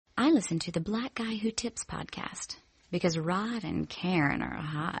I listen to the Black Guy Who Tips podcast because Rod and Karen are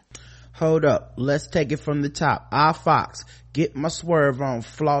hot. Hold up, let's take it from the top. I Fox, get my swerve on,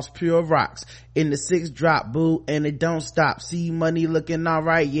 floss pure rocks. In the 6 drop, boo, and it don't stop. See money looking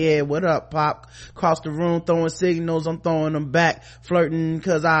alright, yeah, what up, Pop? Cross the room, throwing signals, I'm throwing them back. Flirting,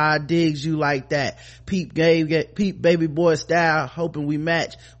 cause I digs you like that. Peep baby boy style, hoping we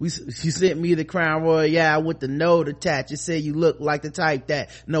match. She sent me the Crown Royale with the note attached. It said you look like the type that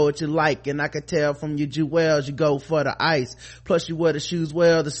know what you like, and I could tell from your jewels you go for the ice. Plus you wear the shoes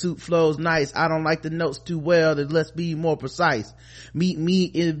well, the suit flows nice. I don't like the notes too well, let's be more precise. Meet me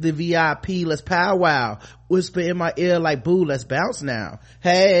in the VIP, let's powwow. Whisper in my ear like, boo, let's bounce now.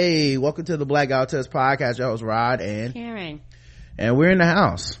 Hey, welcome to the Black Guy Who Tips podcast. Your host Rod and Karen, and we're in the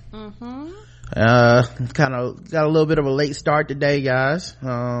house. Kind of got a little bit of a late start today, guys.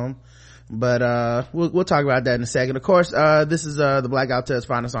 But we'll talk about that in a second. Of course, this is the Black Guy Who Tips.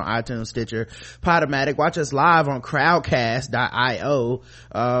 Find us on iTunes, Stitcher, Podomatic. Watch us live on crowdcast.io.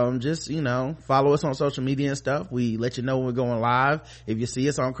 Just, follow us on social media and stuff. We let you know when we're going live. If you see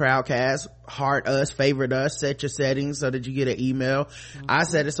us on Crowdcast, heart us, favorite us, set your settings so that you get an email. I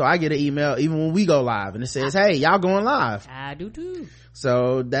set it so I get an email even when we go live, and it says, hey, y'all going live. I do too.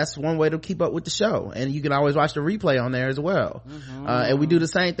 So that's one way to keep up with the show, and you can always watch the replay on there as well. And we do the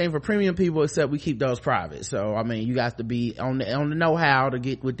same thing for premium people, except we keep those private. So I mean, you got to be on the know-how to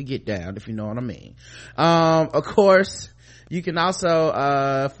get with the get down, if you know what I mean. Of course, you can also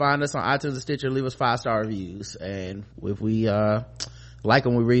find us on iTunes and Stitcher. Leave us 5-star reviews, and if we like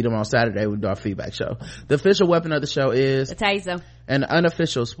them, we read them on Saturday. We do our feedback show. The official weapon of the show is the taser, and the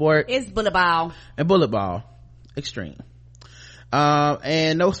unofficial sport is bullet ball and bullet ball extreme.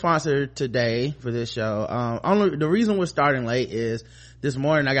 And no sponsor today for this show. Only the reason we're starting late is this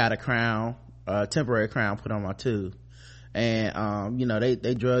morning I got a temporary crown put on my tooth, and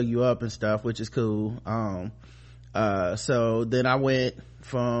they drug you up and stuff, which is cool. So then I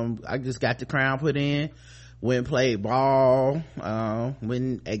just got the crown put in, went and played ball,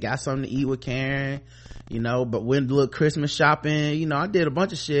 went and got something to eat with Karen, but went to look Christmas shopping. I did a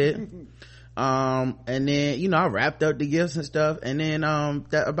bunch of shit. And then I wrapped up the gifts and stuff, and then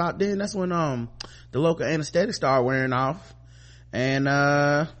that's when the local anesthetic started wearing off, and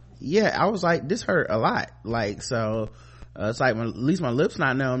I was like, this hurt a lot, like, so it's like at least my lips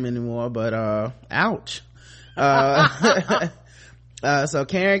not numb anymore, but ouch. So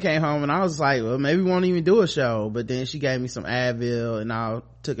Karen came home, and I was like, well, maybe we won't even do a show, but then she gave me some Advil, and I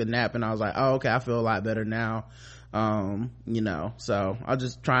took a nap, and I was like, oh, okay, I feel a lot better now. So I'm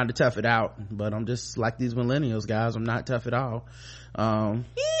just trying to tough it out, but I'm just like these millennials, guys. I'm not tough at all.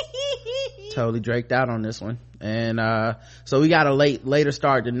 Totally draked out on this one. And so we got a later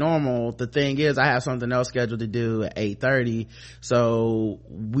start than normal. The thing is, I have something else scheduled to do at 8:30, so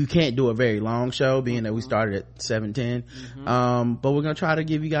we can't do a very long show, being that we started at 7:10. But we're gonna try to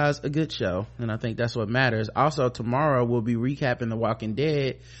give you guys a good show, and I think that's what matters. Also, tomorrow we'll be recapping The Walking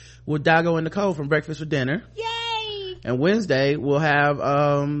Dead with Dago and Nicole from Breakfast for Dinner. Yay! And Wednesday we'll have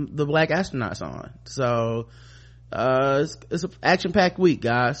the Black Astronauts on. So it's an action-packed week,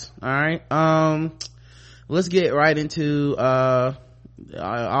 guys. All right, let's get right into all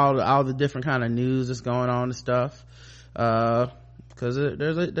the different kind of news that's going on and stuff, because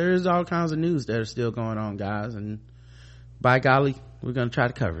there is all kinds of news that are still going on, guys, and by golly, we're gonna try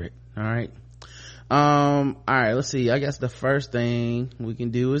to cover it. All right, let's see. I guess the first thing we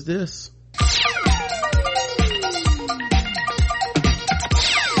can do is this.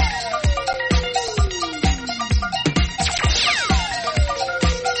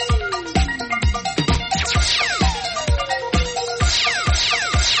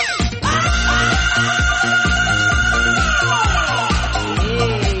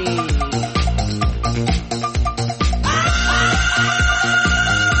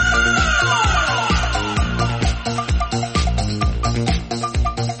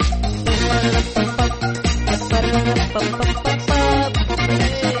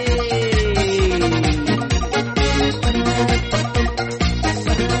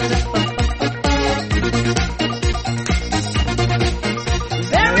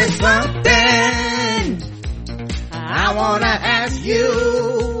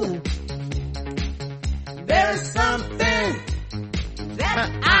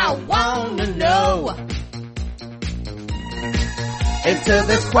 To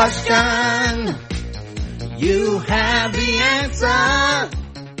this question, you have the answer.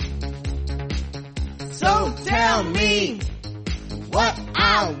 So tell me what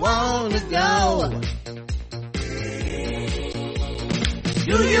I want to know.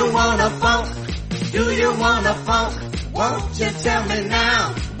 Do you want a funk? Do you want a funk? Won't you tell me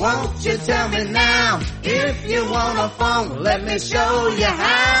now Won't you tell me now if you wanna funk? Let me show you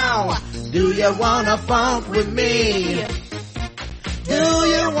how. Do you wanna funk with me? Do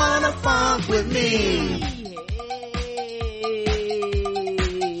you wanna funk with me?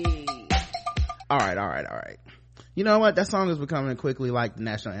 All right. You know what? That song is becoming quickly like the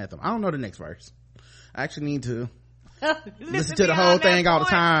national anthem. I don't know the next verse. I actually need to listen to the whole thing all the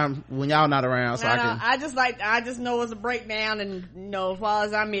time when y'all not around, so I just know it's a breakdown, and as far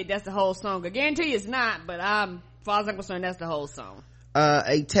as I admit, that's the whole song. I guarantee you it's not, but as far as I'm concerned, that's the whole song.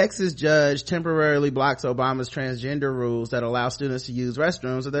 A Texas judge temporarily blocks Obama's transgender rules that allow students to use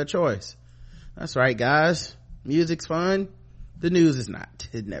restrooms of their choice. That's right, guys. Music's fun. The news is not.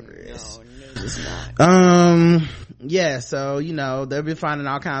 It never is. No, news is not. Yeah, so, they've been finding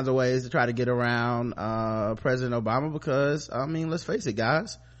all kinds of ways to try to get around, President Obama because, let's face it,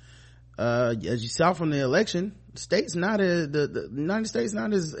 guys. As you saw from the election, the United States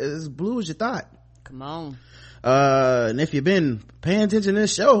not as blue as you thought. Come on. And if you've been paying attention to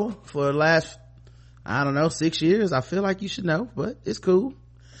this show for the last, 6 years, I feel like you should know, but it's cool.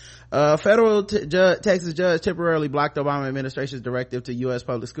 Federal Texas judge temporarily blocked Obama administration's directive to U.S.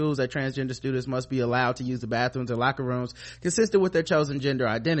 public schools that transgender students must be allowed to use the bathrooms and locker rooms consistent with their chosen gender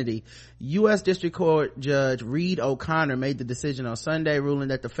identity. U.S. District Court Judge Reed O'Connor made the decision on Sunday, ruling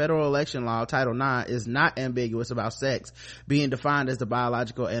that the federal election law, Title IX, is not ambiguous about sex, being defined as the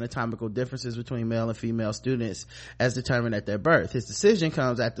biological anatomical differences between male and female students as determined at their birth. His decision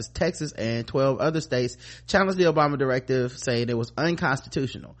comes after Texas and 12 other states challenged the Obama directive, saying it was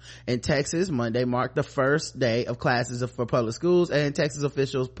unconstitutional. In Texas, Monday marked the first day of classes for public schools, and Texas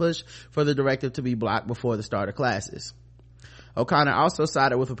officials pushed for the directive to be blocked before the start of classes. O'Connor also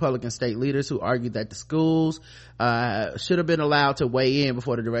sided with Republican state leaders who argued that the schools should have been allowed to weigh in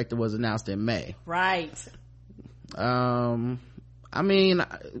before the directive was announced in May. Right. Right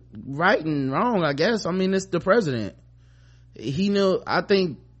and wrong, I guess. It's the president. He knew. I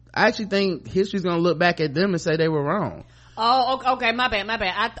actually think history's gonna look back at them and say they were wrong. Oh, okay, my bad.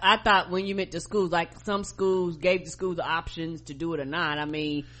 I thought when you meant the schools, like some schools gave the schools the options to do it or not.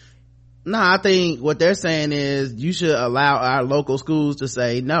 No, I think what they're saying is you should allow our local schools to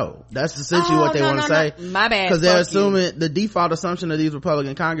say no. That's essentially what they want to say. My bad. Because they're assuming the default assumption of these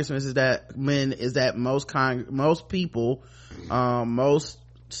Republican congressmen is that most people, most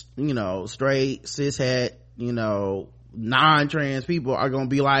straight, cishet, non-trans people are going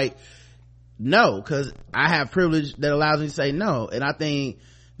to be like, no, because I have privilege that allows me to say no. And I think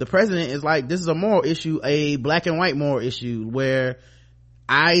the president is like, this is a moral issue, a black and white moral issue, where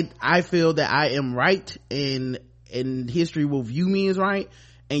I feel that I am right and history will view me as right,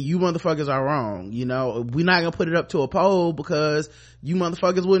 and you motherfuckers are wrong. We're not gonna put it up to a poll because you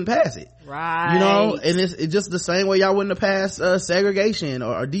motherfuckers wouldn't pass it. Right. And it's just the same way y'all wouldn't have passed segregation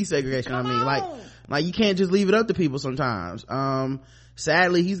or desegregation. Like you can't just leave it up to people sometimes.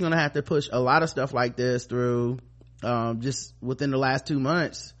 Sadly, he's gonna have to push a lot of stuff like this through just within the last 2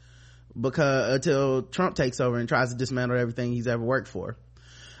 months until Trump takes over and tries to dismantle everything he's ever worked for.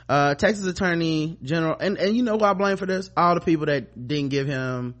 Texas Attorney General, and you know who I blame for this? All the people that didn't give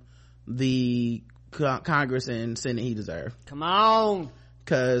him the Congress and Senate he deserved. Come on.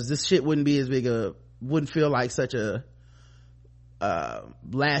 Cause this shit wouldn't feel like such a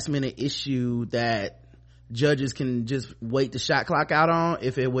last minute issue that judges can just wait the shot clock out on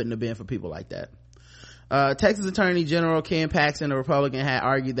if it wouldn't have been for people like that. Texas Attorney General Ken Paxton, a Republican, had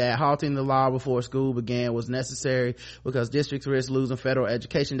argued that halting the law before school began was necessary because districts risk losing federal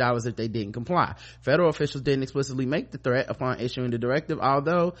education dollars if they didn't comply. Federal officials didn't explicitly make the threat upon issuing the directive,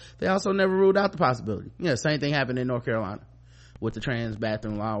 although they also never ruled out the possibility. Same thing happened in North Carolina with the trans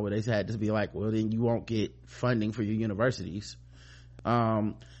bathroom law, where they had to be like, well, then you won't get funding for your universities.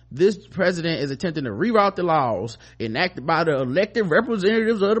 This president is attempting to reroute the laws enacted by the elected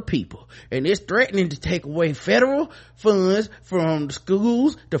representatives of the people, and it's threatening to take away federal funds from the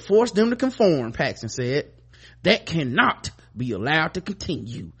schools to force them to conform, Paxton said. That cannot be allowed to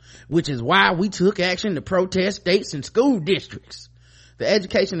continue, which is why we took action to protest states and school districts. The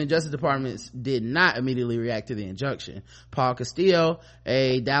Education and Justice Departments did not immediately react to the injunction. Paul Castillo,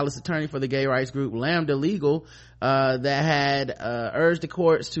 a Dallas attorney for the gay rights group Lambda Legal, that had urged the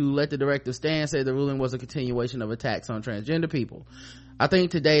courts to let the directive stand, said the ruling was a continuation of attacks on transgender people. I think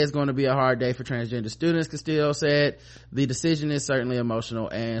today is going to be a hard day for transgender students, Castillo said. The decision is certainly emotional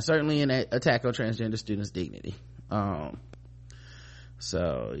and certainly an attack on transgender students' dignity. Yep.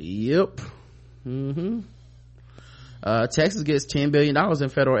 Texas gets $10 billion in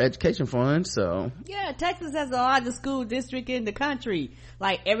federal education funds, so yeah, Texas has the largest school district in the country.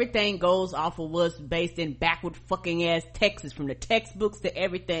 Like, everything goes off of what's based in backward fucking ass Texas, from the textbooks to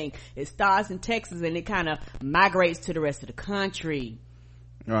everything. It starts in Texas and it kind of migrates to the rest of the country.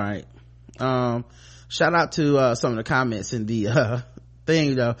 Right. Shout out to some of the comments in the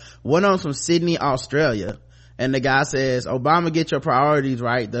thing though. One of them's from Sydney, Australia, and the guy says, Obama, get your priorities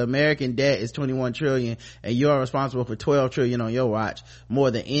right. The American debt is 21 trillion and you're responsible for 12 trillion on your watch,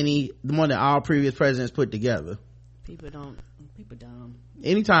 more than all previous presidents put together. People dumb.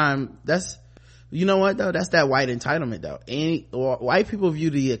 Anytime, that's, you know what though, that's that white entitlement though. White people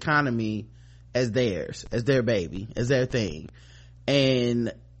view the economy as theirs, as their baby, as their thing,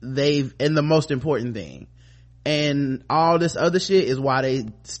 and the most important thing, and all this other shit is why they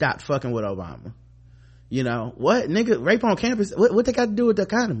stopped fucking with Obama. You know what, nigga, rape on campus, what they got to do with the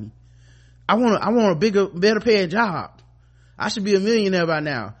economy? I want a bigger, better paying job. I should be a millionaire by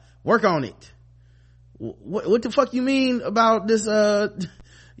now. Work on it. What the fuck you mean about this this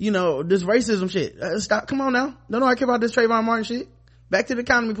racism shit? Stop, come on now. Don't know I care about this Trayvon Martin shit. Back to the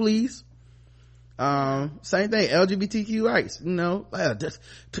economy, please. Same thing, LGBTQ rights,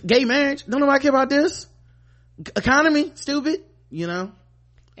 gay marriage, don't know why I care about this. Economy, stupid, yeah,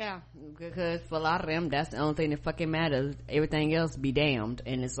 because for a lot of them that's the only thing that fucking matters. Everything else be damned.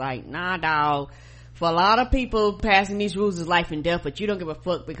 And it's like, nah dog, for a lot of people passing these rules is life and death, but you don't give a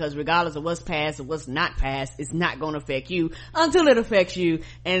fuck, because regardless of what's passed or what's not passed, it's not going to affect you until it affects you,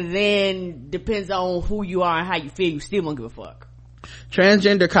 and then depends on who you are and how you feel, you still won't give a fuck.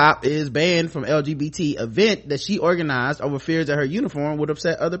 Transgender cop is banned from LGBT event that she organized over fears that her uniform would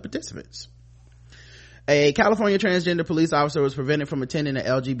upset other participants. A California transgender police officer was prevented from attending an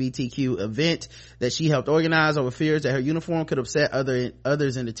LGBTQ event that she helped organize over fears that her uniform could upset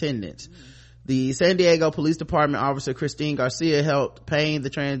others in attendance. The San Diego Police Department officer Christine Garcia helped plan the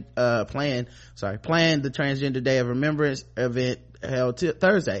Transgender Day of Remembrance event held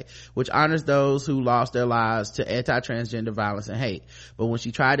Thursday, which honors those who lost their lives to anti-transgender violence and hate. But when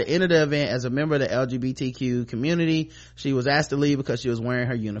she tried to enter the event as a member of the LGBTQ community, she was asked to leave because she was wearing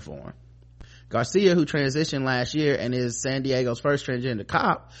her uniform. Garcia, who transitioned last year and is San Diego's first transgender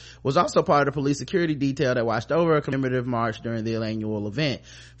cop, was also part of the police security detail that watched over a commemorative march during the annual event.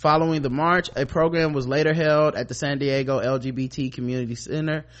 Following the march, a program was later held at the San Diego LGBT Community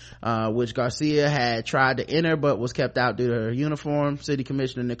Center, which Garcia had tried to enter but was kept out due to her uniform. City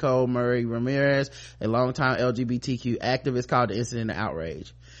Commissioner Nicole Murray Ramirez, a longtime LGBTQ activist, called the incident an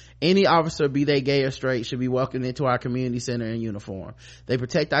outrage. Any officer, be they gay or straight, should be welcomed into our community center in uniform. They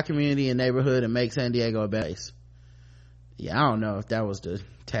protect our community and neighborhood and make San Diego a base. Yeah, I don't know if that was the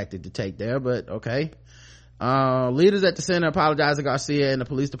tactic to take there, but okay. Leaders at the center apologized to Garcia and the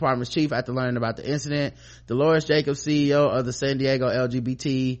police department's chief after learning about the incident. Dolores Jacobs, CEO of the San Diego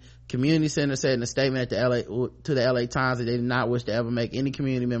LGBT Community Center, said in a statement to the LA Times that they did not wish to ever make any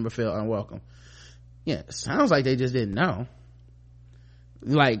community member feel unwelcome. Yeah, sounds like they just didn't know.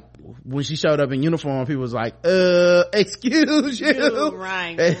 Like when she showed up in uniform, people was like, excuse you,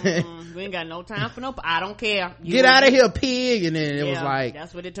 right? We ain't got no time for I don't care, get out of here, pig. And then it was like,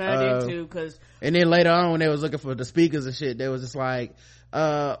 that's what it turned into. Cause and then later on when they was looking for the speakers and shit, they was just like,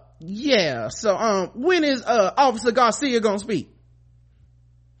 yeah, so when is Officer Garcia gonna speak?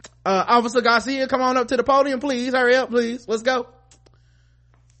 Officer Garcia, come on up to the podium, please. Hurry up, please. Let's go.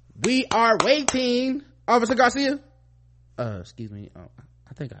 We are waiting. Officer Garcia, excuse me, I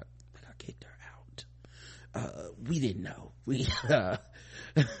think I kicked her out. We didn't know. We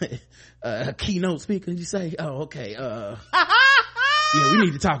keynote speaker, you say? Oh, okay. Yeah, we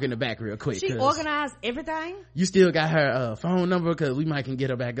need to talk in the back real quick. She organized everything. You still got her phone number, because we might can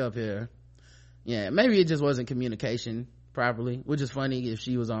get her back up here. Yeah, maybe it just wasn't communication properly, which is funny if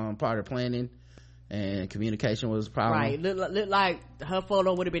she was on part of planning and communication was a problem. Right, look like her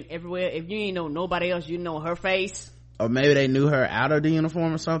photo would have been everywhere. If you ain't know nobody else, you know her face. Or maybe they knew her out of the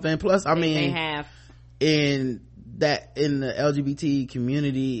uniform or something. Plus, I mean, they have in the LGBT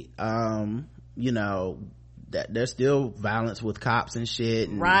community, that there's still violence with cops and shit,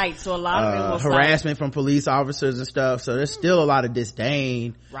 and, right? So a lot of them was harassment from police officers and stuff. So there's still a lot of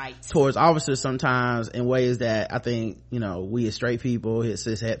disdain, right, towards officers sometimes in ways that I think we as straight people, as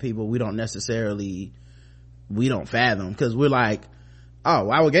cishet people, we don't fathom, because we're like, oh,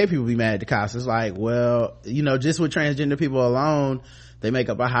 why would gay people be mad at the cops? It's like, well, just with transgender people alone, they make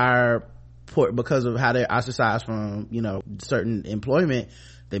up a higher because of how they're ostracized from certain employment.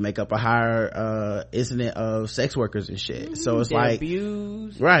 they make up a higher incident of sex workers and shit. So it's like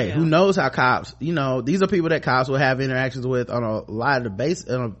abuse, right? Yeah. Who knows how cops? You know, these are people that cops will have interactions with on a lot of the base,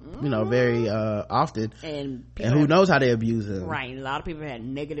 you know, very often, and who knows how they abuse them. Right, a lot of people had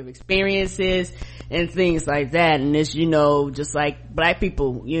negative experiences and things like that. And it's, you know, just like black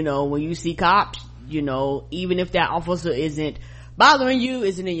people, you know, when you see cops, you know, even if that officer isn't bothering you,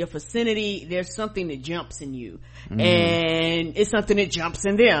 isn't in your vicinity, there's something that jumps in you, and it's something that jumps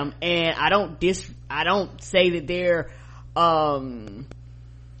in them. And I don't say that their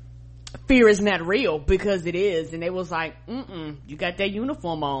fear is not real, because it is. And they was like, you got that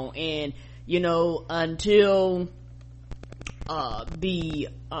uniform on. And you know, until the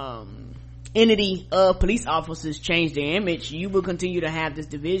entity of police officers change their image, you will continue to have this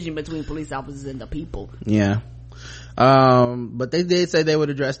division between police officers and the people. Yeah. But they did say they would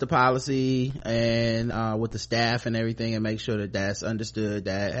address the policy and with the staff and everything, and make sure that that's understood,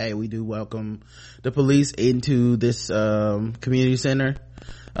 that hey, we do welcome the police into this community center,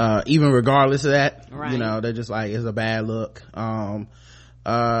 even regardless of that. Right. You know, they're just like, it's a bad look. And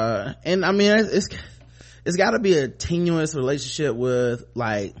I mean, it's got to be a tenuous relationship with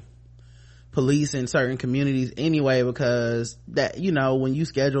like police in certain communities anyway, because that, you know, when you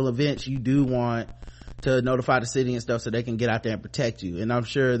schedule events, you do want to notify the city and stuff so they can get out there and protect you. And I'm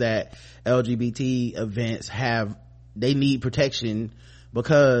sure that LGBT events they need protection,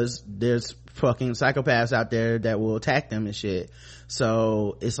 because there's fucking psychopaths out there that will attack them and shit.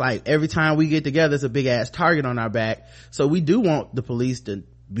 So it's like every time we get together, it's a big ass target on our back. So we do want the police to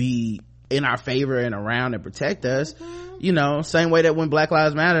be in our favor and around and protect us. You know, same way that when Black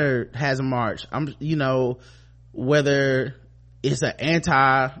Lives Matter has a march, you know, whether it's an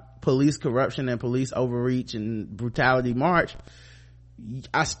anti-police corruption and police overreach and brutality march,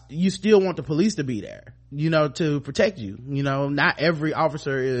 you still want the police to be there, you know, to protect you. You know, not every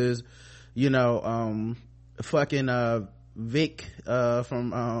officer is, you know, fucking Vic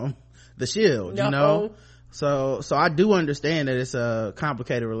from The Shield, you know. So I do understand that it's a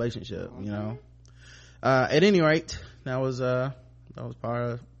complicated relationship, you know. At any rate, that was part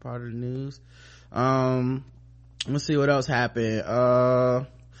of the news. Let's see what else happened.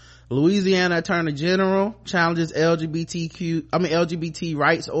 Louisiana Attorney General challenges LGBT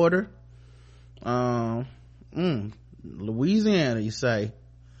rights order. Louisiana, you say?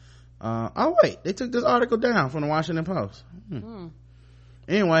 Oh wait, they took this article down from the Washington Post.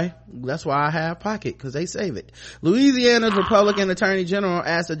 Anyway, that's why I have Pocket, because they save it. Louisiana's Republican Attorney General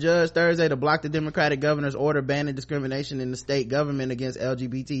asked a judge Thursday to block the Democratic governor's order banning discrimination in the state government against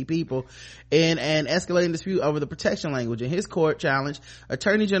LGBT people in an escalating dispute over the protection language. In his court challenge,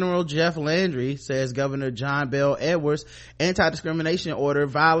 Attorney General Jeff Landry says Governor John Bel Edwards' anti-discrimination order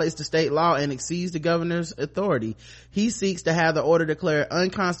violates the state law and exceeds the governor's authority. He seeks to have the order declared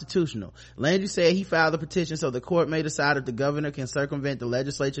unconstitutional. Landry said he filed the petition so the court may decide if the governor can circumvent the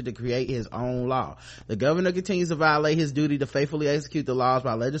legislature to create his own law. The governor continues to violate his duty to faithfully execute the laws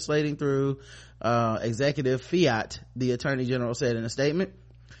by legislating through executive fiat, the attorney general said in a statement.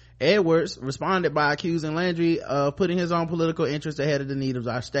 Edwards responded by accusing Landry of putting his own political interests ahead of the needs of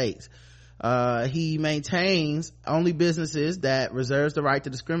our states. He maintains only businesses that reserves the right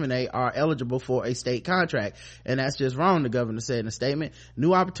to discriminate are eligible for a state contract, and that's just wrong, the governor said in a statement.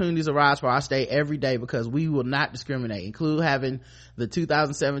 New opportunities arise for our state every day because we will not discriminate, include having the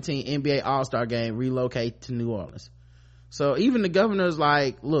 2017 NBA All-Star game relocate to New Orleans. So even the governor's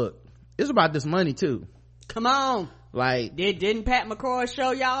like, look, it's about this money too. Come on. Like, didn't Pat McCrory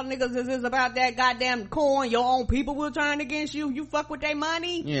show y'all niggas this is about that goddamn coin? Your own people will turn against you. You fuck with their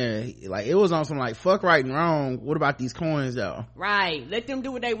money. Yeah, like it was on some like fuck right and wrong. What about these coins though? Right. Let them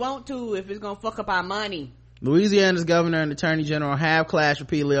do what they want to if it's gonna fuck up our money. Louisiana's governor and attorney general have clashed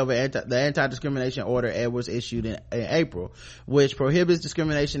repeatedly over the anti-discrimination order Edwards issued in April, which prohibits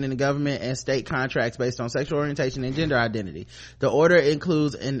discrimination in the government and state contracts based on sexual orientation and gender identity. The order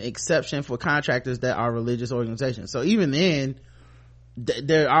includes an exception for contractors that are religious organizations. So even then,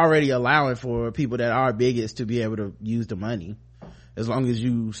 they're already allowing for people that are bigots to be able to use the money, as long as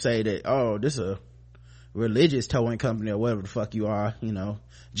you say that, oh, this is a religious towing company or whatever the fuck you are, you know.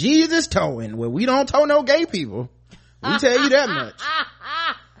 Jesus towing, where we don't tow no gay people. We tell you that much.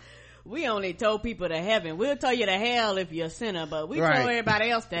 We only tow people to heaven. We'll tow you to hell if you're a sinner, but we tow everybody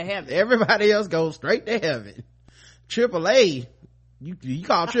else to heaven. Everybody else goes straight to heaven. AAA, you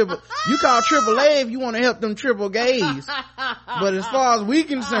call AAA if you want to help them triple gays. But as far as we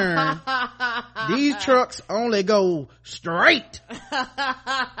concerned, these trucks only go straight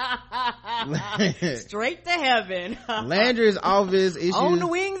straight to heaven. Landry's office issues on the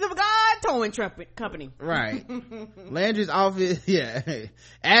wings of God towing company. Right. Landry's office, yeah.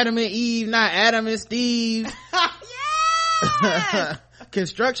 Adam and Eve, not Adam and Steve. Yes!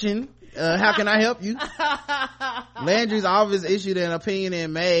 Construction. How can I help you? Landry's office issued an opinion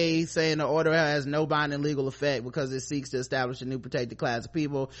in May saying the order has no binding legal effect because it seeks to establish a new protected class of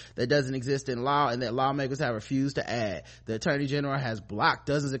people that doesn't exist in law and that lawmakers have refused to add. The Attorney General has blocked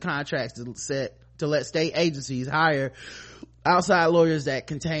dozens of contracts to let state agencies hire outside lawyers that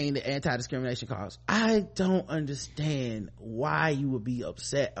contain the anti-discrimination clause. I don't understand why you would be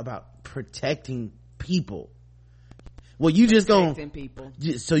upset about protecting people. Well, you just gonna people.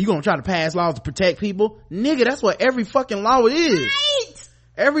 So you gonna try to pass laws to protect people? Nigga, that's what every fucking law is. Right.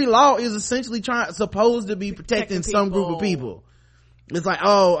 Every law is essentially supposed to be protecting some group of people. It's like,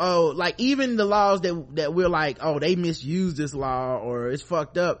 like even the laws that we're like, oh, they misused this law or it's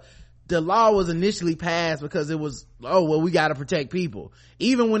fucked up. The law was initially passed because it was, we gotta protect people.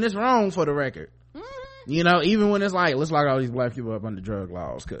 Even when it's wrong, for the record. You know, even when it's like, let's lock all these black people up under drug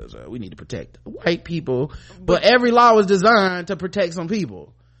laws because we need to protect white people. But every law was designed to protect some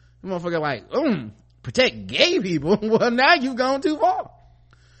people. The motherfucker like, protect gay people. Well, now you've gone too far.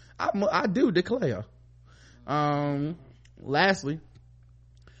 I do declare. Lastly,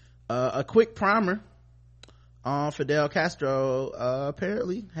 a quick primer on Fidel Castro.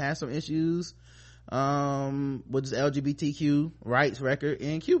 Apparently has some issues with his LGBTQ rights record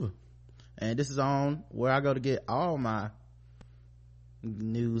in Cuba. And this is on where I go to get all my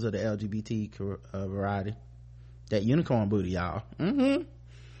news of the LGBT variety. That unicorn booty, y'all.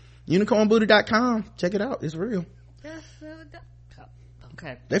 Unicornbooty.com. Check it out. It's real.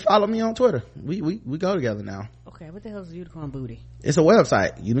 Okay. They follow me on Twitter. We go together now. Okay. What the hell is unicorn booty? It's a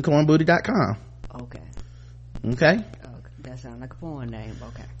website. Unicornbooty.com. Okay. That sounds like a porn name.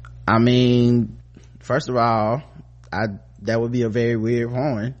 Okay. I mean, first of all, that would be a very weird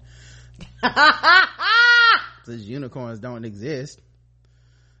porn. Since unicorns don't exist.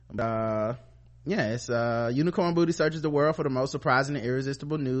 It's Unicorn Booty searches the world for the most surprising and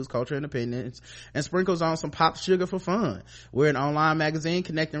irresistible news, culture, and opinions, and sprinkles on some pop sugar for fun. We're an online magazine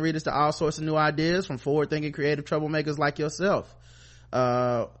connecting readers to all sorts of new ideas from forward-thinking creative troublemakers like yourself.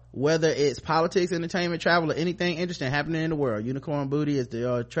 Whether it's politics, entertainment, travel, or anything interesting happening in the world, Unicorn Booty is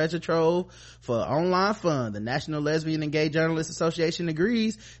the treasure trove for online fun. The National Lesbian and Gay Journalists Association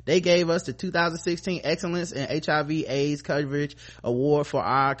agrees. They gave us the 2016 Excellence in HIV/AIDS Coverage Award for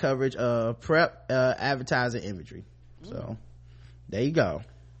our coverage of PrEP advertising imagery. So there you go.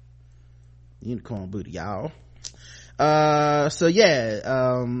 Unicorn Booty, y'all.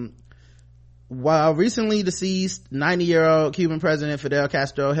 While recently deceased 90-year-old Cuban president Fidel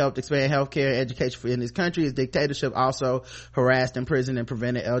Castro helped expand healthcare and education in his country, his dictatorship also harassed, imprisoned, and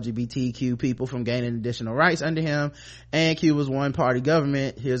prevented LGBTQ people from gaining additional rights under him and Cuba's one-party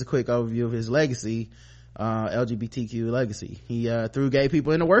government. Here's a quick overview of his legacy, LGBTQ legacy. He threw gay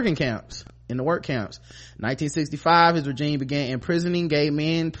people into work camps. 1965, his regime began imprisoning gay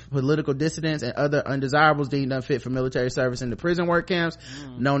men, political dissidents, and other undesirables deemed unfit for military service in the prison work camps,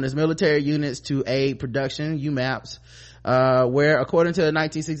 known as military units to aid production, UMAPs, where according to a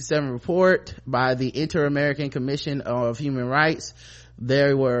 1967 report by the Inter-American Commission of Human Rights,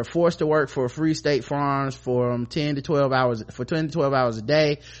 they were forced to work for free state farms for 10 to 12 hours a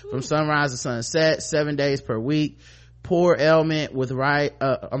day, from sunrise to sunset, 7 days per week. Poor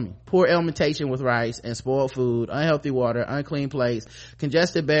alimentation with rice and spoiled food, unhealthy water, unclean plates,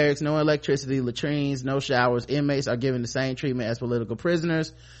 congested barracks, no electricity, latrines, no showers. Inmates are given the same treatment as political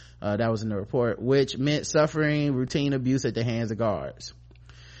prisoners. That was in the report, which meant suffering routine abuse at the hands of guards.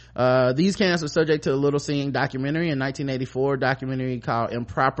 These camps were subject to a Little Seeing documentary in 1984, documentary called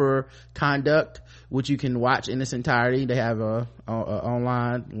Improper Conduct, which you can watch in its entirety. They have a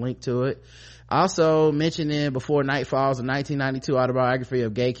online link to it. Also mentioned in Before Night Falls, a 1992 autobiography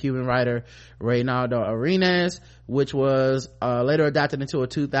of gay Cuban writer Reynaldo Arenas, which was later adapted into a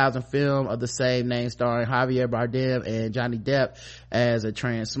 2000 film of the same name starring Javier Bardem and Johnny Depp as a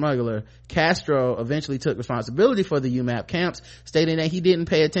trans smuggler. Castro eventually took responsibility for the UMAP camps, stating that he didn't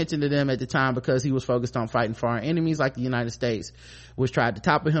pay attention to them at the time because he was focused on fighting foreign enemies like the United States, which tried to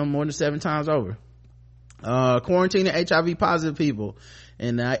topple him more than 7 times over. Quarantining HIV positive people.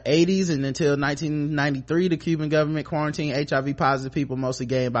 In the 80s and until 1993, the Cuban government quarantined HIV positive people, mostly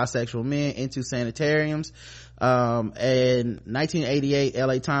gay and bisexual men, into sanitariums. In 1988,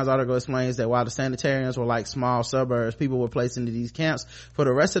 LA Times article explains that while the sanitariums were like small suburbs, people were placed into these camps for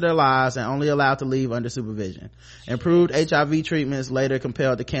the rest of their lives and only allowed to leave under supervision. Improved HIV treatments later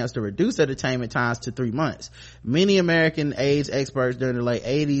compelled the camps to reduce entertainment times to 3 months. Many American AIDS experts during the late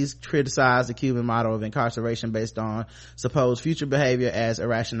 80s criticized the Cuban model of incarceration based on supposed future behavior as as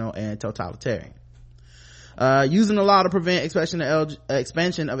irrational and totalitarian. Using the law to prevent expansion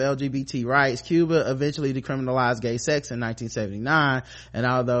of LGBT rights, Cuba eventually decriminalized gay sex in 1979, and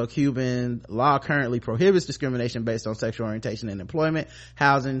although Cuban law currently prohibits discrimination based on sexual orientation in employment,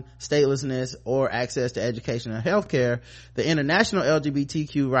 housing, statelessness, or access to education and healthcare, the international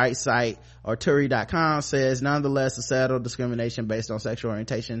LGBTQ rights site, or Turi.com, says nonetheless a settled discrimination based on sexual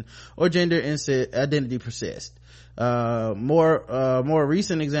orientation or gender identity persists. More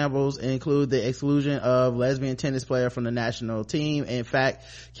recent examples include the exclusion of lesbian tennis player from the national team. In fact,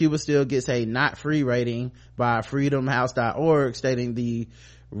 Cuba still gets a not free rating by freedomhouse.org, stating the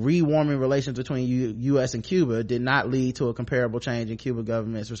rewarming relations between U.S. and Cuba did not lead to a comparable change in Cuba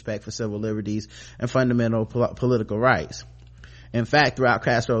government's respect for civil liberties and fundamental political rights. In fact, throughout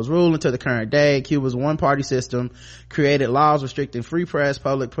Castro's rule until the current day, Cuba's one-party system created laws restricting free press,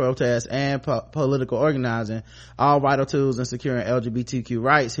 public protest, and political organizing, all vital tools in securing LGBTQ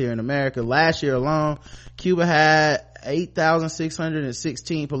rights here in America. Last year alone, Cuba had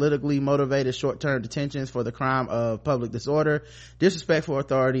 8,616 politically motivated short-term detentions for the crime of public disorder, disrespect for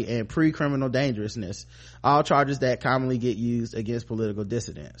authority, and pre-criminal dangerousness, all charges that commonly get used against political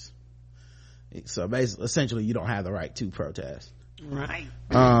dissidents. So basically, essentially, you don't have the right to protest. Right.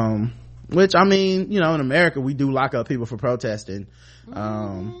 Which, I mean, in America we do lock up people for protesting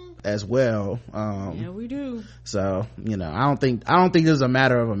as well. Yeah, we do. So I don't think this is a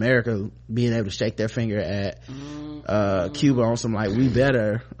matter of America being able to shake their finger at Cuba on some like we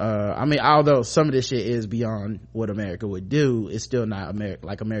better. I mean, although some of this shit is beyond what America would do, it's still not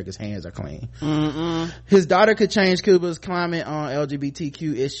America's hands are clean. His daughter could change Cuba's climate on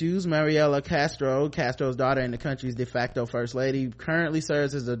LGBTQ issues. Mariela Castro's daughter and the country's de facto first lady, currently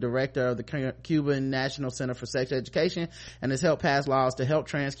serves as the director of the Cuban National Center for Sex Education and has helped pass laws to help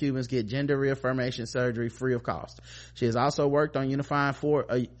trans Cubans get gender reaffirmation surgery free of cost. She has also worked on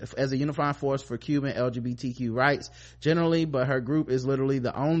as a unifying force for Cuban LGBTQ rights generally, but her group is literally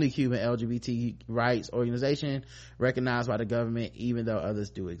the only Cuban LGBT rights organization recognized by the government, even though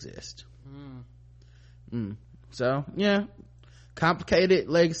others do exist. So yeah, complicated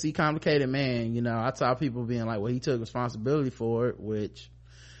legacy, complicated man. I saw people being like, well, he took responsibility for it, which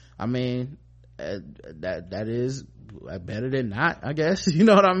I mean, that is better than not, I guess. You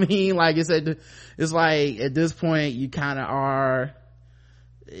know what I mean? Like it's like at this point you kind of are,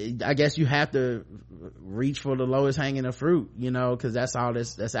 I guess you have to reach for the lowest hanging of fruit, because that's all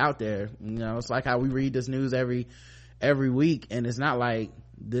that's out there. It's like how we read this news every week, and it's not like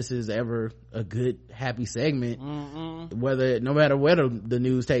this is ever a good happy segment. No matter where the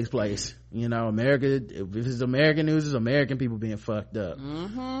news takes place. America, if it's American news, it's American people being fucked up.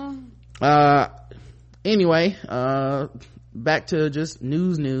 Anyway, back to just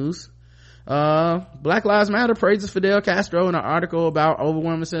news. Black Lives Matter praises Fidel Castro in an article about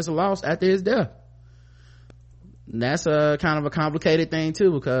overwhelming sense of loss after his death. And that's a kind of a complicated thing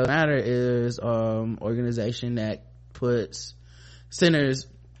too, because Matter is organization that centers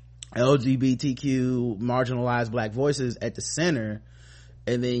LGBTQ marginalized black voices at the center,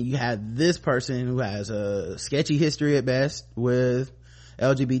 and then you have this person who has a sketchy history at best with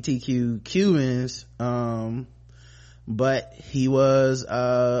LGBTQ Cubans, but he was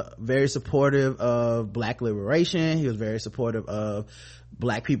very supportive of black liberation. He was very supportive of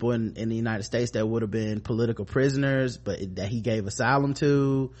black people in the United States that would have been political prisoners, but that he gave asylum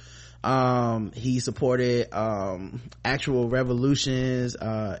to. He supported actual revolutions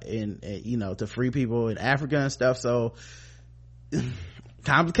to free people in Africa and stuff. So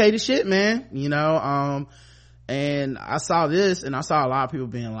complicated shit, man. And I saw this, and I saw a lot of people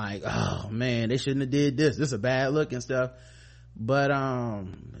being like, oh man, they shouldn't have did this is a bad look and stuff. But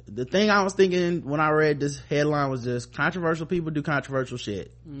the thing I was thinking when I read this headline was just controversial people do controversial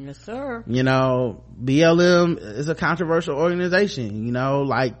shit. Yes sir. BLM is a controversial organization.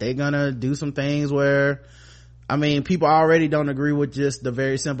 Like they're gonna do some things where, I mean, people already don't agree with just the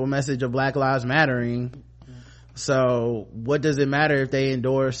very simple message of Black Lives Mattering. So what does it matter if they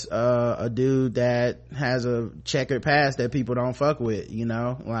endorse a dude that has a checkered past that people don't fuck with?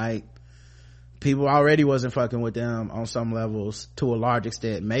 Like people already wasn't fucking with them on some levels to a large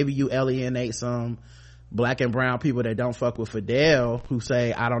extent. Maybe you alienate some black and brown people that don't fuck with Fidel, who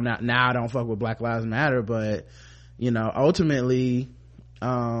say I don't fuck with Black Lives Matter, but ultimately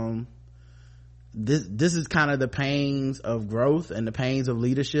this is kind of the pains of growth and the pains of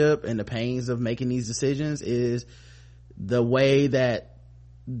leadership and the pains of making these decisions, is the way that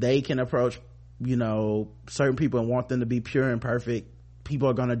they can approach certain people and want them to be pure and perfect. People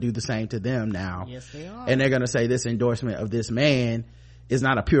are going to do the same to them now. Yes they are. And they're going to say this endorsement of this man is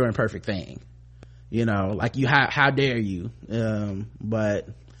not a pure and perfect thing. like how dare you. But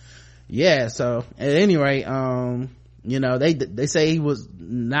yeah, so at any rate, they say he was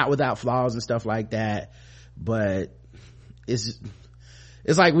not without flaws and stuff like that, but it's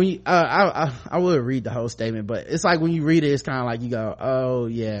like when you I would read the whole statement, but it's like when you read it, it's kind of like you go, oh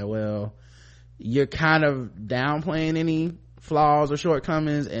yeah, well, you're kind of downplaying any flaws or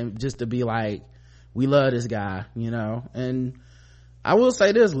shortcomings, and just to be like, we love this guy, and I will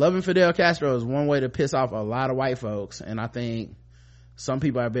say this, loving Fidel Castro is one way to piss off a lot of white folks, and I think some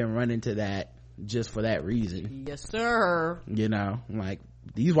people have been running to that just for that reason. Yes sir. Like,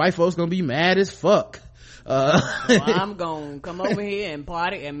 these white folks gonna be mad as fuck. Well, I'm gonna come over here and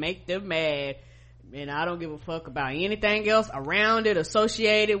party and make them mad, and I don't give a fuck about anything else around it,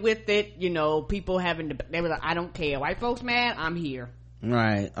 associated with it. People they were like, I don't care, white folks mad, I'm here.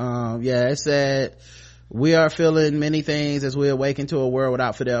 Right. Yeah, it said, we are feeling many things as we awaken to a world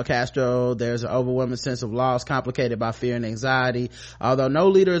without Fidel Castro. There's an overwhelming sense of loss complicated by fear and anxiety. Although no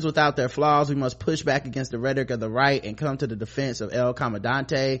leader is without their flaws, we must push back against the rhetoric of the right and come to the defense of El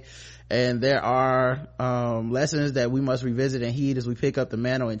Comandante. And there are lessons that we must revisit and heed as we pick up the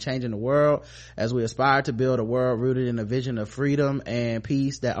mantle in changing the world, as we aspire to build a world rooted in a vision of freedom and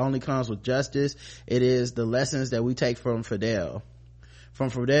peace that only comes with justice. It is the lessons that we take from Fidel. From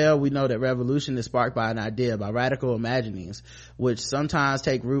Fidel, we know that revolution is sparked by an idea, by radical imaginings, which sometimes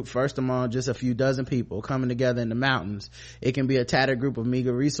take root first among just a few dozen people coming together in the mountains. It can be a tattered group of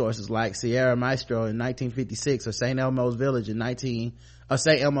meager resources like Sierra Maestro in 1956 or St. Elmo's Village in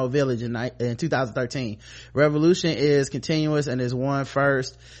 2013. Revolution is continuous and is won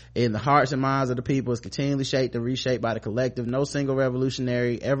first in the hearts and minds of the people, is continually shaped and reshaped by the collective. No single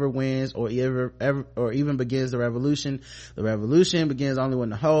revolutionary ever wins or even begins the revolution. The revolution begins only when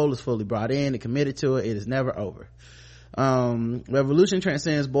the whole is fully brought in and committed to it. It is never over. Revolution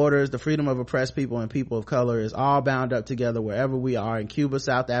transcends borders. The freedom of oppressed people and people of color is all bound up together wherever we are, in Cuba,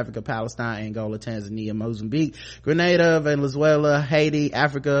 South Africa, Palestine, Angola, Tanzania, Mozambique, Grenada, Venezuela, Haiti,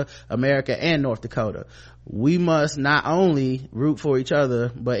 Africa, America, and North Dakota. We must not only root for each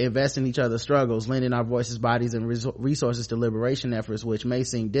other, but invest in each other's struggles, lending our voices, bodies, and resources to liberation efforts which may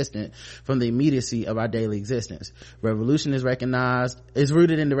seem distant from the immediacy of our daily existence. Revolution is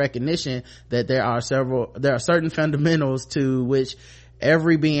rooted in the recognition that there are certain fundamentals to which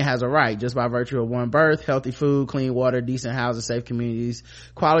every being has a right, just by virtue of one birth: healthy food, clean water, decent housing, safe communities,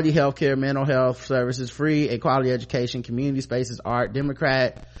 quality healthcare, mental health services, free and quality education, community spaces, art,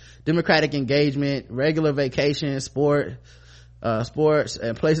 democratic engagement, regular vacation, sports,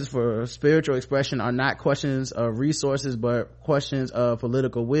 and places for spiritual expression are not questions of resources, but questions of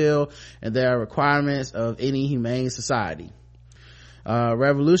political will, and they are requirements of any humane society.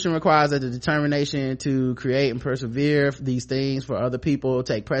 Revolution requires that the determination to create and persevere these things for other people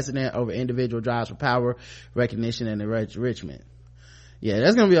take precedent over individual drives for power, recognition, and enrichment. Yeah,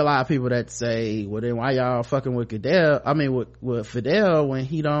 there's gonna be a lot of people that say, well, then why y'all fucking with with Fidel when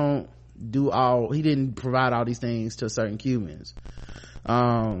he didn't provide all these things to certain Cubans.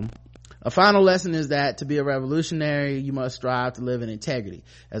 A final lesson is that to be a revolutionary, you must strive to live in integrity.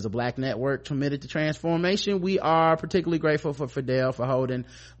 As a black network committed to transformation, we are particularly grateful for Fidel for holding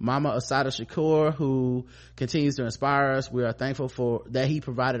Mama Assata Shakur, who continues to inspire us. We are thankful that he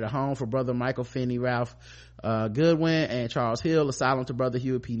provided a home for Brother Michael Finney Ralph Goodwin and Charles Hill, asylum to Brother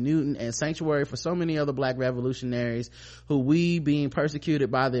Huey P. Newton, and sanctuary for so many other black revolutionaries who being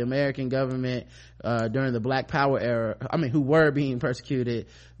persecuted by the American government during the Black Power era. Who were being persecuted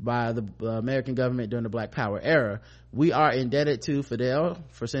by the American government during the Black Power era. We are indebted to Fidel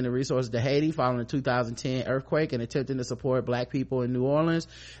for sending resources to Haiti following the 2010 earthquake and attempting to support black people in New Orleans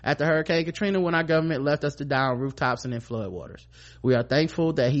after Hurricane Katrina, when our government left us to die on rooftops and in floodwaters. We are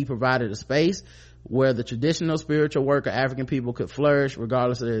thankful that he provided a space where the traditional spiritual work of African people could flourish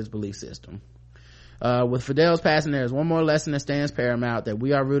regardless of his belief system. With Fidel's passing, there is one more lesson that stands paramount: that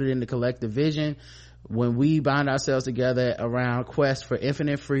we are rooted in the collective vision. When we bind ourselves together around quest for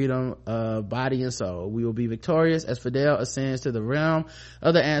infinite freedom of body and soul, we will be victorious. As Fidel ascends to the realm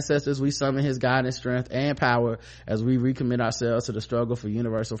of the ancestors, we summon his guidance, strength, and power as we recommit ourselves to the struggle for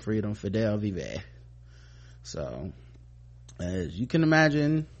universal freedom. Fidel Vive. So, as you can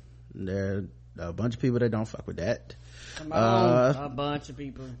imagine, there are a bunch of people that don't fuck with that. Come on, a bunch of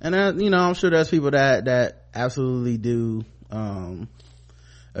people. And I'm sure there's people that absolutely do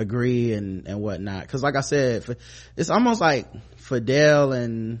agree and whatnot, because like I said, it's almost like Fidel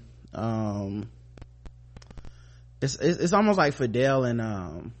and it's almost like Fidel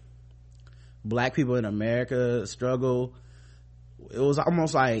and black people in America struggle. It was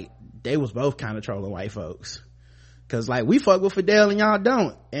almost like they was both kind of trolling white folks, cause like we fuck with Fidel and y'all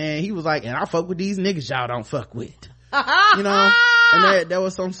don't. And he was like, and I fuck with these niggas y'all don't fuck with. You know, and there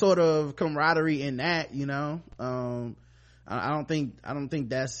was some sort of camaraderie in that, you know. I don't think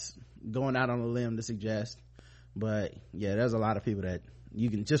that's going out on a limb to suggest, but yeah, there's a lot of people that you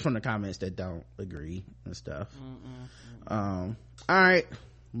can just from the comments that don't agree and stuff. All right,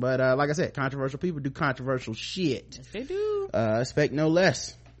 but like I said, controversial people do controversial shit. Yes, they do. Expect no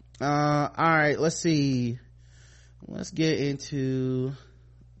less. All right, let's see, let's get into,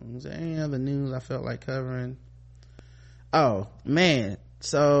 was there any other news I felt like covering? Oh man,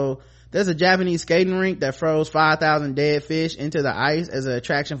 so there's a Japanese skating rink that froze 5,000 dead fish into the ice as an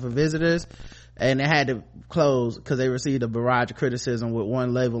attraction for visitors, and they had to close because they received a barrage of criticism, with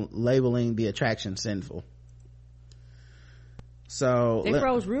one labeling the attraction sinful. So they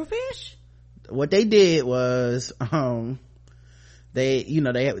froze real fish? What they did was they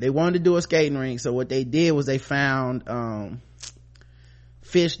wanted to do a skating rink, so what they did was they found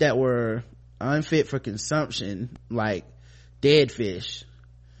fish that were unfit for consumption, like dead fish,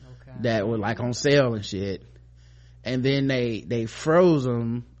 that were like on sale and shit, and then they froze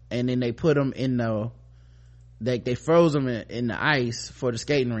them, and then they put them in they froze them in the ice for the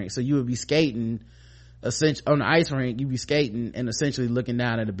skating rink. So you would be skating on the ice rink, you'd be skating and essentially looking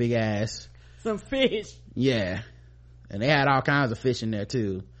down at a big ass some fish. Yeah, and they had all kinds of fish in there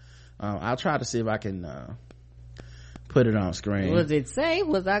too. I'll try to see if I can put it on screen. Was it say,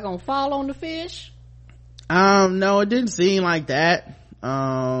 was I gonna fall on the fish? No, it didn't seem like that.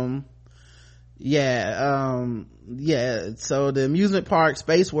 So the amusement park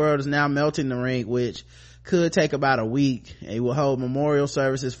Space World is now melting the rink, which could take about a week. It will hold memorial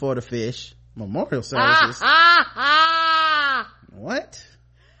services for the fish. Memorial services? What?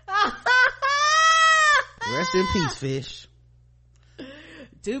 Rest in peace, fish.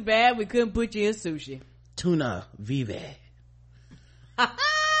 Too bad we couldn't put you in sushi. Tuna vive.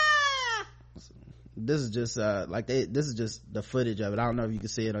 This is just this is just the footage of it. I don't know if you can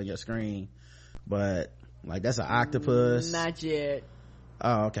see it on your screen, but like that's an octopus. Not yet.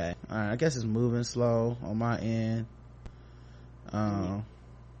 Oh, okay. All right, I guess it's moving slow on my end. I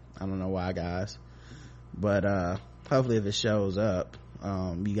don't know why, guys, but hopefully if it shows up,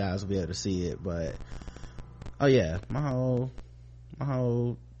 you guys will be able to see it. But oh yeah, my whole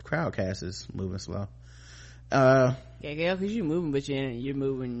crowdcast is moving slow. Yeah, because you're moving, but you're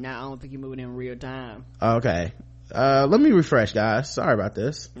moving now. I don't think you're moving in real time. Okay. Let me refresh, guys. Sorry about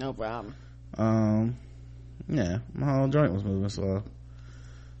this. No problem. Yeah, my whole joint was moving slow,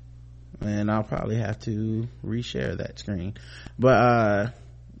 and I'll probably have to reshare that screen. But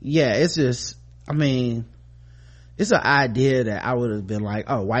yeah, it's just, I mean, it's an idea that I would have been like,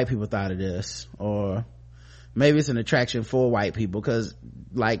 oh, white people thought of this, or maybe it's an attraction for white people, because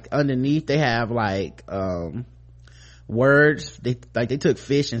like underneath they have like words. They took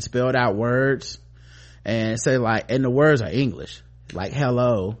fish and spelled out words and say like, and the words are English, like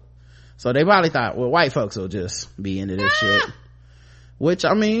hello. So they probably thought, well, white folks will just be into this shit, which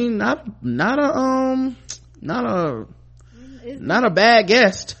I mean, not a bad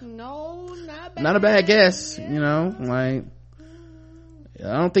guess. No, not a bad guess. You know, like,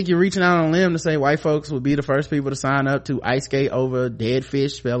 I don't think you're reaching out on a limb to say white folks would be the first people to sign up to ice skate over dead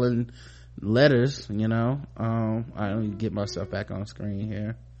fish spelling letters, you know. I need to get myself back on screen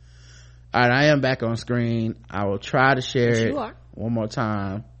here. All right, I am back on screen. I will try to share it one more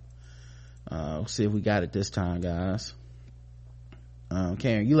time. See if we got it this time, guys.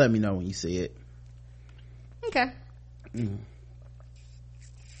 Karen, you let me know when you see it. Okay.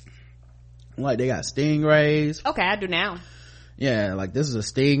 Like they got stingrays. Okay, I do now. Yeah, like this is a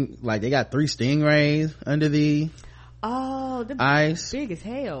sting, like they got 3 stingrays under the ice. Big as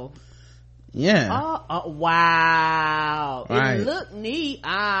hell. Yeah. Oh wow. Right. It looked neat.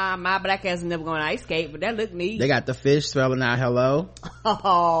 My black ass never going to ice skate, but that looked neat. They got the fish spelling out hello.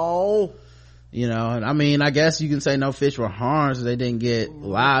 Oh. You know, and I mean, I guess you can say no fish were harmed, so they didn't get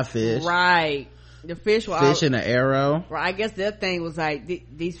live fish. Right. The fish were fish in an arrow. Right. I guess the other thing was like,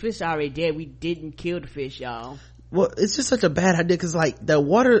 these fish are already dead. We didn't kill the fish, y'all. Well, it's just such a bad idea, because like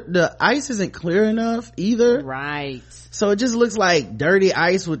the ice isn't clear enough either. Right. So it just looks like dirty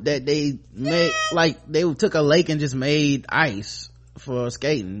ice that they made, like they took a lake and just made ice for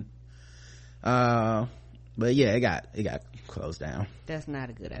skating. But yeah, it got closed down. That's not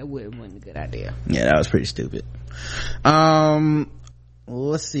a good idea. It wasn't a good idea. Yeah, that was pretty stupid.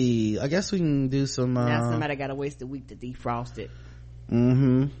 Let's see, I guess we can do some now somebody gotta waste a week to defrost it.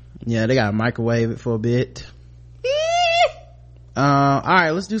 Yeah, they gotta microwave it for a bit. All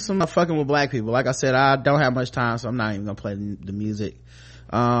right, let's do some fucking with black people. Like I said, I don't have much time, so I'm not even gonna play the music.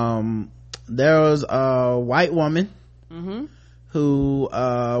 There was a white woman who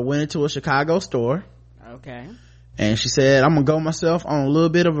went into a Chicago store. Okay. And she said, I'm gonna go myself on a little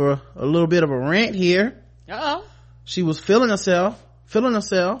bit of a rant here. She was feeling herself.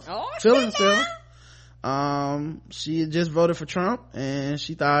 She had just voted for Trump, and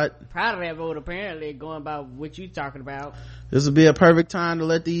she thought, proud of that vote, apparently, going about what you talking about. This would be a perfect time to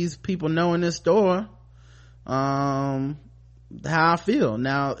let these people know in this store how I feel.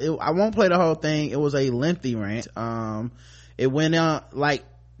 Now, I won't play the whole thing. It was a lengthy rant. It went on, like,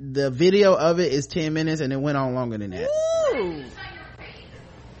 the video of it is 10 minutes, and it went on longer than that. Ooh.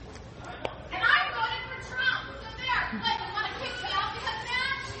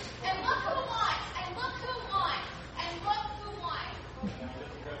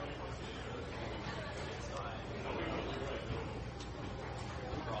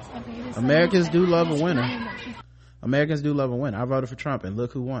 Americans do love a winner. I voted for Trump, and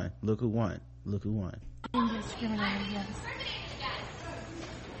look who won. Indiscriminating, yes.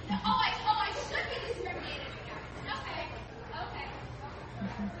 I should be discriminated against. Okay.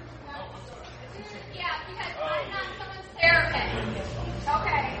 Yeah, because I'm not someone's therapist.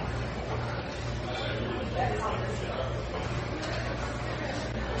 Okay.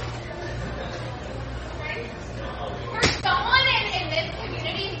 For someone in this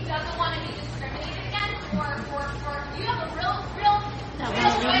community who doesn't want to be discriminated against, or you have a real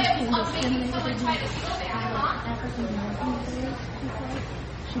way of making someone try to feel bad, huh?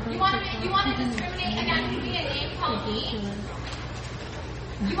 You want to discriminate against me and name call me?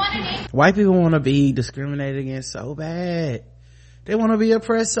 You want to name? White people want to be discriminated against so bad. They want to be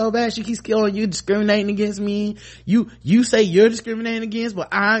oppressed so bad. She keeps killing you, discriminating against me. You say you're discriminating against,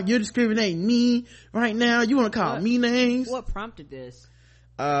 but you're discriminating me right now. You want to call me names? What prompted this?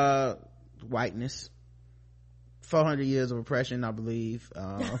 Whiteness. 400 years of oppression, I believe.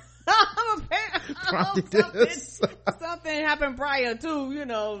 Something happened prior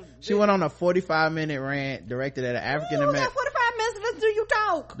to, She went on a 45-minute rant directed at an African American. 45 minutes, let's do you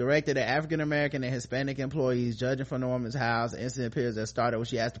talk. Directed at African American and Hispanic employees judging from the woman's house. The incident appears that started when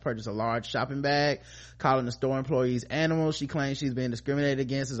she asked to purchase a large shopping bag, calling the store employees animals. She claims she's being discriminated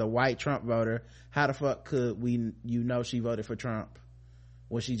against as a white Trump voter. How the fuck could she voted for Trump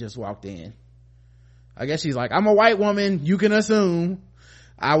when she just walked in? I guess she's like, I'm a white woman, you can assume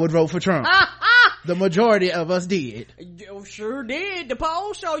I would vote for Trump. The majority of us did. You sure did. The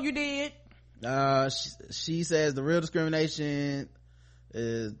polls show you did. She says the real discrimination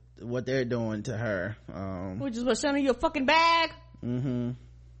is what they're doing to her. Which is what, sending you a fucking bag?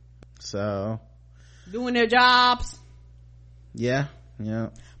 So. Doing their jobs. Yeah.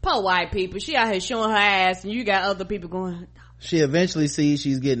 Poor white people. She out here showing her ass, and you got other people going. She eventually sees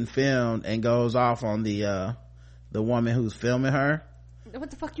she's getting filmed and goes off on the woman who's filming her.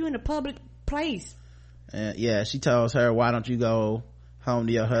 What the fuck, you in a public place? And yeah, she tells her, why don't you go home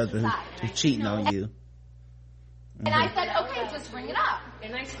to your husband who's cheating on you? And I said, okay, just bring it up.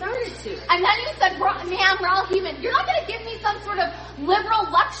 And I started to. And then you said, ma'am, we're all human. You're not going to give me some sort of liberal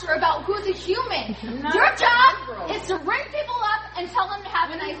lecture about who's a human. Your job is to ring people up and tell them to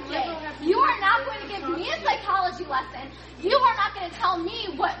have a nice day. You are not going to give me a psychology lesson. You are not going to tell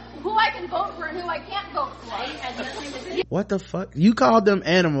me who I can vote for and who I can't vote for. What the fuck? You called them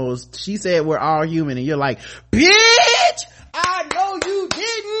animals. She said we're all human, and you're like, bitch, I know you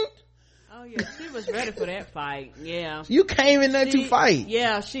didn't. Oh yeah, she was ready for that fight. Yeah, you came in there to fight.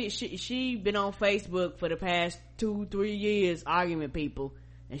 Yeah, she been on Facebook for the past 2-3 years arguing with people,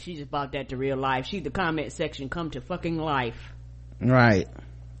 and she just brought that to real life. The comment section come to fucking life, right?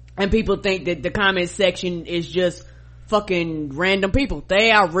 And people think that the comment section is just fucking random people. They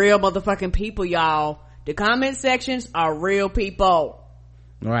are real motherfucking people, y'all. The comment sections are real people,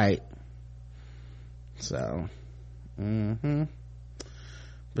 right? So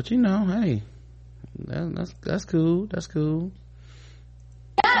but hey, that's cool.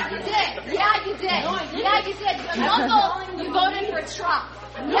 Yeah, you did. Yeah, you did. You voted for Trump.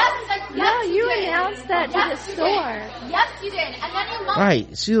 Yes, you announced that to the store. Yes, you did. And then you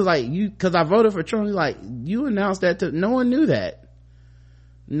right. She was like, because I voted for Trump. Like, you announced that no one knew that.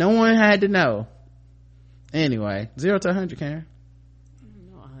 No one had to know. Anyway, 0 to 100, Karen.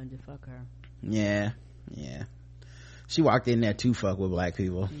 No, 100. Fuck her. Yeah. She walked in there to fuck with black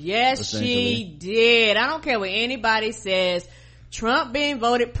people. Yes, she did. I don't care what anybody says. Trump being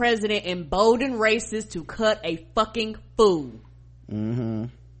voted president emboldened racists to cut a fucking fool.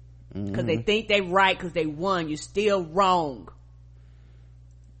 Because they think they right because they won. You're still wrong.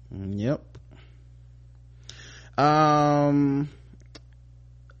 Yep.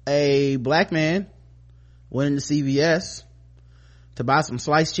 A black man went into CVS to buy some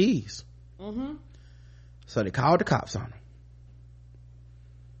sliced cheese. So they called the cops on him.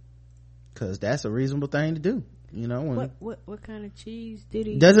 Cause that's a reasonable thing to do. You know, when what kind of cheese did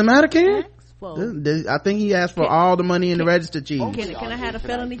he doesn't matter, Karen. I think he asked for all the money in the registered cheese. Can I have a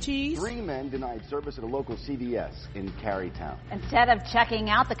felony cheese? 3 men denied service at a local CVS in Carytown. Instead of checking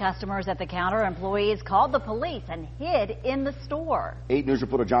out the customers at the counter, employees called the police and hid in the store. 8 News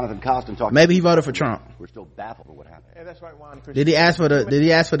reporter Jonathan Costin talked. Maybe he voted for Trump. We're still baffled with what happened. Yeah, that's right, Juan. Did he ask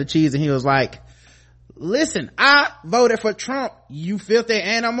for the cheese and he was like, listen, I voted for Trump, you filthy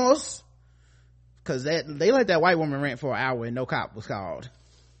animals? Cause they let that white woman rant for an hour and no cop was called.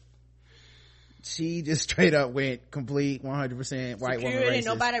 She just straight up went complete 100% white woman racist.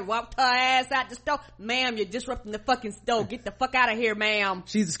 Nobody walked her ass out the store. Ma'am, you're disrupting the fucking store. Get the fuck out of here, ma'am.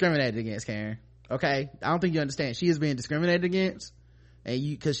 She's discriminated against, Karen. Okay? I don't think you understand. She is being discriminated against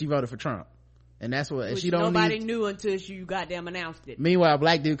cause she voted for Trump. And that's what, which nobody knew until you goddamn announced it. Meanwhile, a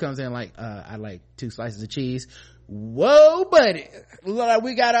black dude comes in like, I like 2 slices of cheese. Whoa, buddy. Look like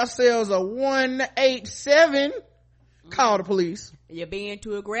we got ourselves a 187. Call the police. You're being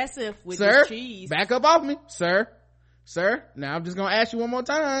too aggressive with sir, this cheese. Back up off me. Sir. Now I'm just gonna ask you one more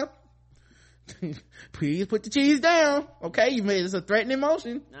time. Please put the cheese down. Okay, you made this a threatening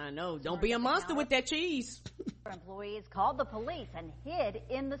motion. I know. Don't be a monster with that cheese. Employees called the police and hid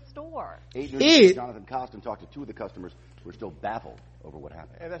in the store. 8 News Jonathan Costin talked to 2 of the customers who are still baffled over what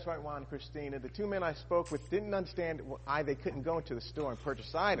happened. Yeah, that's right, Juan and Christina. The 2 men I spoke with didn't understand why they couldn't go into the store and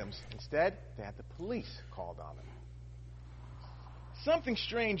purchase items. Instead, they had the police called on them. Something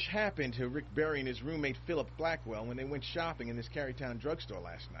strange happened to Rick Berry and his roommate Philip Blackwell when they went shopping in this Carytown drugstore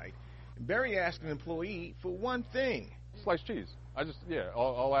last night. Berry asked an employee for one thing. Sliced cheese.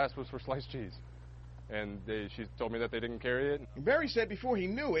 All I asked was for sliced cheese. And she told me that they didn't carry it. Berry said before he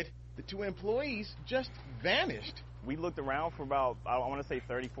knew it, the 2 employees just vanished. We looked around for about, I want to say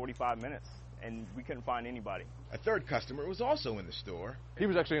 30, 45 minutes, and we couldn't find anybody. A 3rd customer was also in the store. He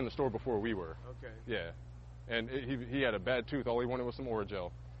was actually in the store before we were. Okay. Yeah. And he had a bad tooth. All he wanted was some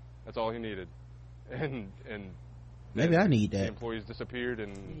Orajel. That's all he needed. And maybe I need that. The employees disappeared,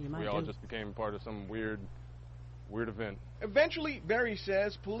 and we all just became part of some weird event. Eventually, Berry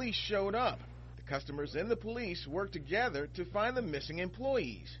says police showed up. The customers and the police worked together to find the missing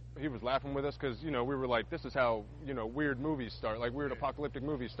employees. He was laughing with us because, we were like, this is how, weird movies start, like weird apocalyptic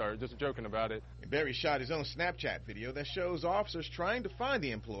movies start, just joking about it. Berry shot his own Snapchat video that shows officers trying to find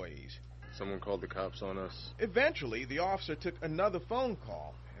the employees. Someone called the cops on us. Eventually, the officer took another phone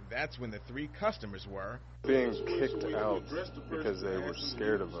call, and that's when the 3 customers were being kicked out because they were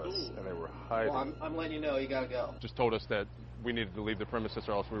scared of us and they were hiding. Well, I'm letting you know you gotta go. Just told us that we needed to leave the premises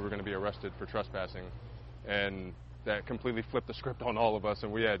or else we were going to be arrested for trespassing, and that completely flipped the script on all of us,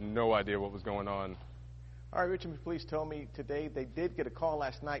 and we had no idea what was going on. All right, Richmond police told me today they did get a call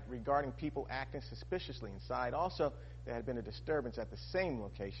last night regarding people acting suspiciously inside. Also, there had been a disturbance at the same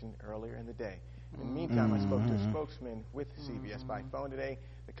location earlier in the day. In the meantime, I spoke to a spokesman with CVS by phone today.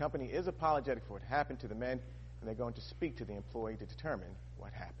 The company is apologetic for what happened to the men, and they're going to speak to the employee to determine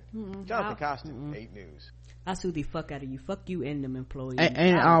what happened. Jonathan Costin, 8 News. I sue the fuck out of you. Fuck you and them employees.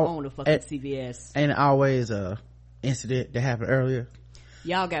 And I own a fucking CVS. Ain't always a incident that happened earlier.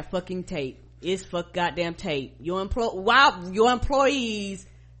 Y'all got fucking tape. It's fuck goddamn tape. Your employees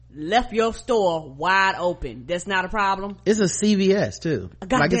left your store wide open. That's not a problem. It's a CVS too.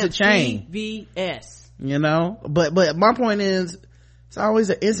 Like it's a chain. CVS. But my point is, it's always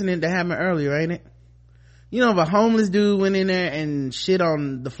an incident that happened earlier, ain't it? If a homeless dude went in there and shit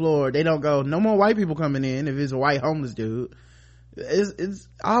on the floor, they don't go, no more white people coming in if it's a white homeless dude. It's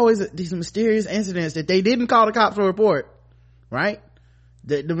always these mysterious incidents that they didn't call the cops to report, right?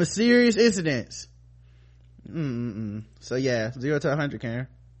 The mysterious incidents. So yeah, 0 to 100, Karen.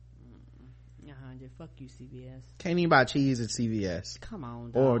 100. Fuck you, CVS. Can't even buy cheese at CVS. Come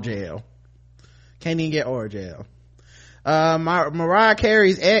on, dog. Or jail. Can't even get or jail. Mariah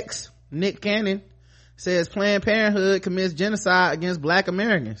Carey's ex, Nick Cannon, says Planned Parenthood commits genocide against black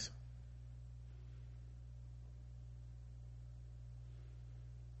Americans.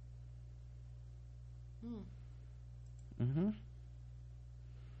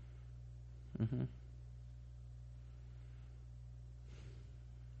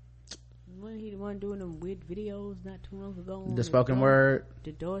 Wasn't he the one doing them weird videos not too long ago? The spoken word,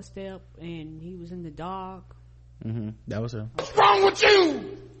 the doorstep, and he was in the dark. That was him. What's wrong with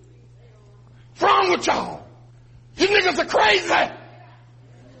you? What's wrong with y'all? You niggas are crazy.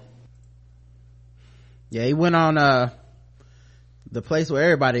 Yeah, he went on the place where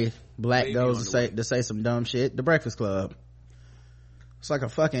everybody black goes to say some dumb shit, the Breakfast Club. It's like a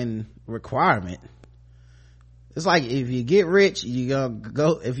fucking requirement. It's like if you get rich, you gonna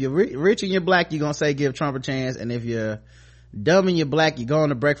go, if you're rich and you're black, you're gonna say give Trump a chance, and if you're dumb and you're black, you go on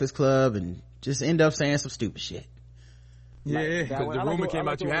the Breakfast Club and just end up saying some stupid shit. Yeah, because the rumor came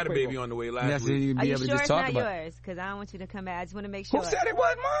out you had a baby on the way last week. Are you sure it's not yours? Because I don't want you to come back. I just want to make sure. Who said it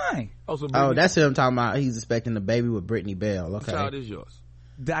wasn't mine? Oh, that's him talking about he's expecting a baby with Brittany Bell. Okay. What child is yours?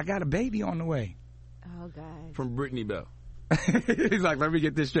 I got a baby on the way. Oh, God. From Brittany Bell. He's like, let me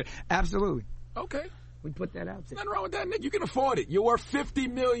get this straight. Absolutely. Okay. We put that out there. Nothing wrong with that, Nick. You can afford it. You're worth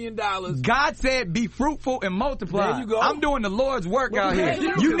 $50 million. God said, be fruitful and multiply. There you go. I'm doing the Lord's work out here.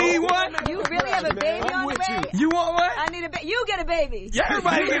 You need one? You really have a baby on the way? You want one? I need a baby. You get a baby. Yeah,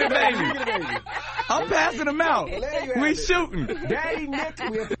 everybody get a baby. I'm passing them out. We shooting. Daddy Nick.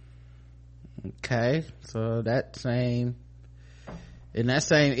 Okay, so in that same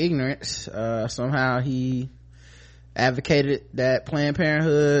ignorance, somehow he advocated that Planned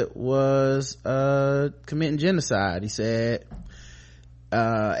Parenthood was committing genocide. He said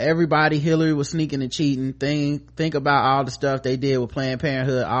everybody Hillary was sneaking and cheating. Think about all the stuff they did with Planned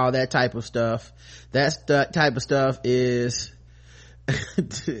Parenthood, all that type of stuff. That type of stuff is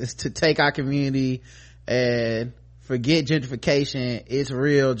is to take our community and forget gentrification. It's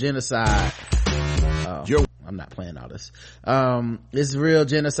real genocide. I'm not playing all this. It's real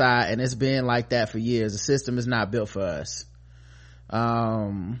genocide, and it's been like that for years. The system is not built for us.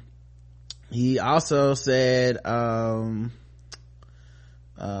 He also said, what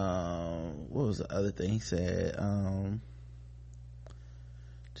was the other thing he said?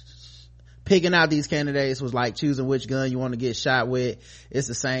 Picking out these candidates was like choosing which gun you want to get shot with. It's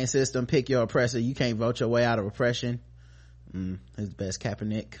the same system. Pick your oppressor. You can't vote your way out of oppression. His best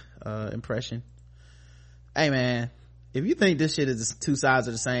Kaepernick impression. Hey man, if you think this shit is two sides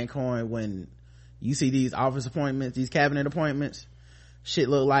of the same coin, when you see these office appointments, these cabinet appointments, shit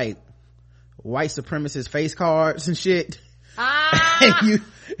look like white supremacist face cards and shit. White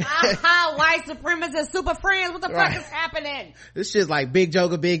supremacist super friends. What the fuck is happening? This shit's like big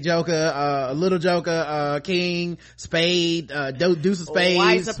joker, little joker, king, spade, deuce of spades.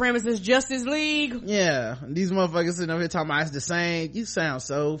 White supremacist Justice League. Yeah, these motherfuckers sitting over here talking about it's the same. You sound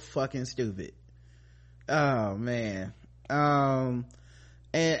so fucking stupid. Oh man. And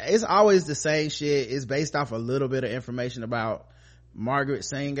it's always the same shit. It's based off a little bit of information about Margaret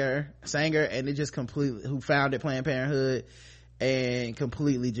Sanger, and it just completely, who founded Planned Parenthood, and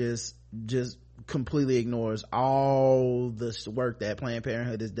completely just completely ignores all the work that Planned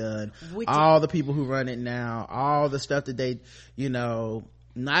Parenthood has done, all the people who run it now, all the stuff that they,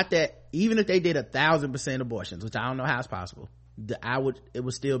 not that, even if they did 1,000% abortions, which I don't know how it's possible, it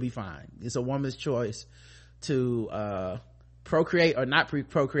would still be fine. It's a woman's choice to procreate or not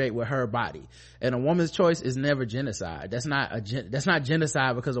procreate with her body, and a woman's choice is never genocide. That's not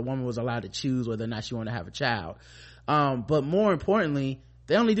genocide because a woman was allowed to choose whether or not she wanted to have a child. But more importantly,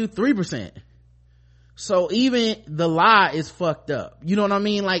 they only do 3%. So even the lie is fucked up. You know what I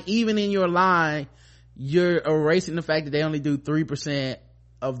mean? Like, even in your lie, you're erasing the fact that they only do 3%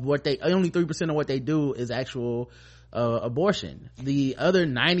 of what they do is actual abortion. The other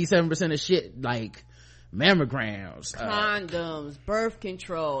 97% of shit, like mammograms, condoms, birth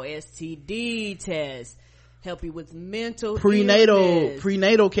control, STD tests, help you with mental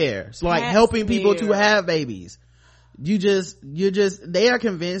prenatal care. So like helping people to have babies. They are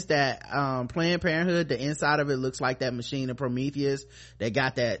convinced that Planned Parenthood, the inside of it looks like that machine in Prometheus that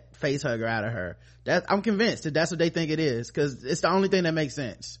got that face hugger out of her. I'm convinced that that's what they think it is, because it's the only thing that makes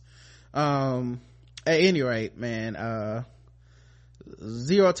sense. At any rate, man,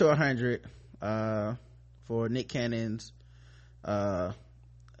 0 to 100 for Nick Cannon's I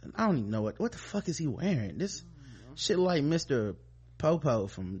don't even know what the fuck is he wearing. This shit like Mr. Popo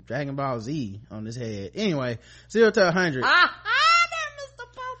from Dragon Ball Z on his head. Anyway, 0 to 100. That Mr.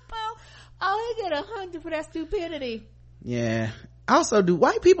 Popo. Oh, he get 100 for that stupidity. Yeah. Also, do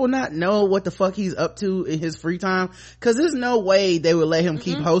white people not know what the fuck he's up to in his free time? Because there's no way they would let him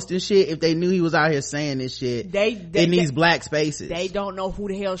keep hosting shit if they knew he was out here saying this shit in these black spaces. They don't know who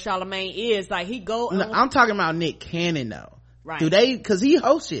the hell Charlamagne is. Like, he go. No, I'm talking about Nick Cannon though. Right. Do they? Because he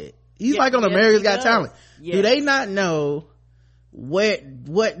hosts shit. He's like on America's Got Talent. Yes. Do they not know what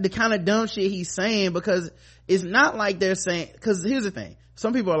the kind of dumb shit he's saying? Because it's not like they're saying, because here's the thing,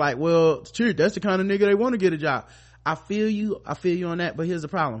 some people are like, well, shit, that's the kind of nigga they want to get a job. I feel you on that, but here's the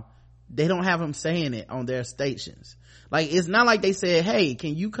problem, they don't have him saying it on their stations. Like, it's not like they said, hey,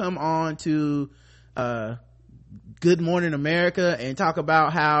 can you come on to Good Morning America and talk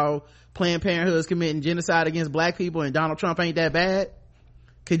about how Planned Parenthood is committing genocide against black people and Donald Trump ain't that bad?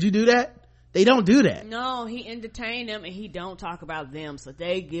 Could you do that? They don't do that. No, he entertain them and he don't talk about them, so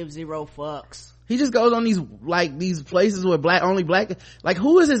they give zero fucks. He just goes on these places where only black, like,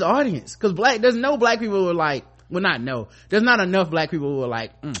 who is his audience? Because there's no black people who are like, well, there's not enough black people who are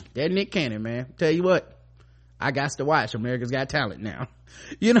like, that Nick Cannon, man. Tell you what, I got to watch America's Got Talent now.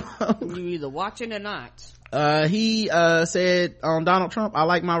 You know, you either watching or not. He said on Donald Trump, I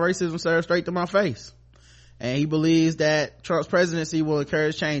like my racism served straight to my face, and he believes that Trump's presidency will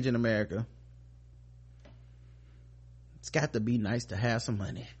encourage change in America. It's got to be nice to have some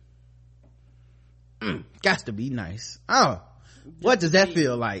money. Got to be nice. What does that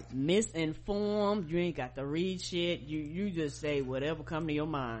feel like? Misinformed. You ain't got to read shit. You just say whatever come to your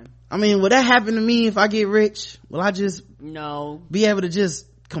mind. I mean, will that happen to me if I get rich? Will I just be able to just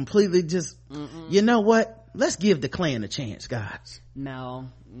completely you know what, let's give the Klan a chance, guys? Nah.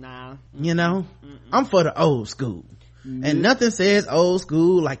 You know, I'm for the old school. And nothing says old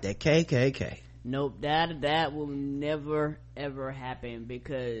school like that KKK. Nope, that will never ever happen,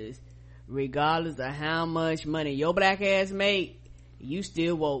 because regardless of how much money your black ass make, you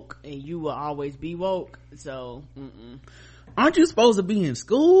still woke, and you will always be woke. So aren't you supposed to be in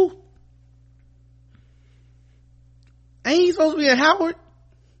school? Ain't you supposed to be at Howard?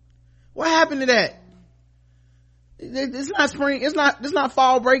 What happened to that? It's not spring, it's not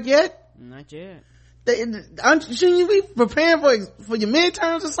fall break yet. Not yet. Shouldn't you be preparing for your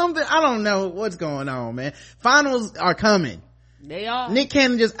midterms or something? I don't know what's going on, man. Finals are coming. They are. Nick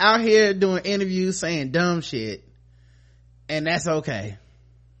Cannon just out here doing interviews saying dumb shit, and that's okay.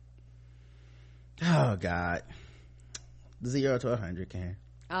 Oh God. 0 to 100, Karen.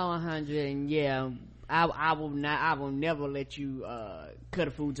 100, and yeah, I will never let you cut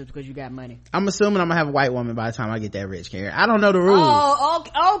a food just because you got money. I'm assuming I'm gonna have a white woman by the time I get that rich, Karen. I don't know the rules. Oh,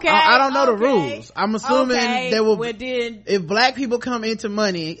 okay. I don't know the rules. I'm assuming there will be, if black people come into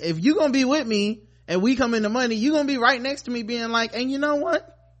money, if you gonna be with me and we come into money, you gonna be right next to me being like, and you know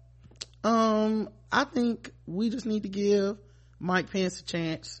what, I think we just need to give Mike Pence a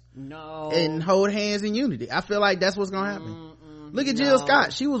chance and hold hands in unity. I feel like that's what's gonna happen. Look at Jill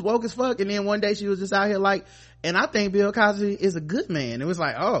Scott. She was woke as fuck, and then one day she was just out here like, and I think Bill Cosby is a good man. It was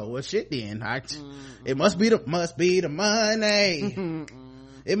like, oh well, shit then. It must be the money.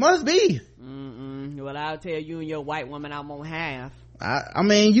 It must be. Well, I'll tell you and your white woman I'm on half. I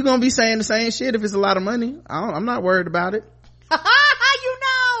mean, you gonna be saying the same shit if it's a lot of money. I'm not worried about it. How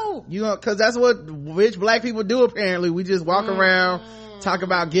you know? Cause that's what rich black people do apparently. We just walk around, talk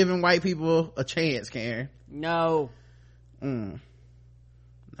about giving white people a chance, Karen. No. All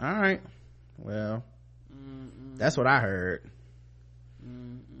right, well, that's what I heard.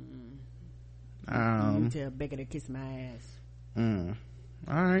 You tell Becca to kiss my ass. All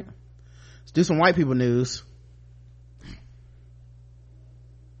right, let's do some white people news.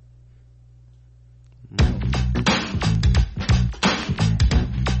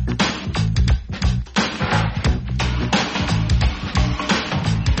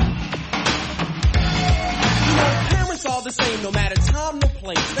 All the same, no matter time, no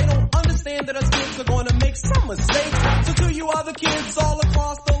place. They don't understand that us kids are going to make some mistakes. So to you other kids all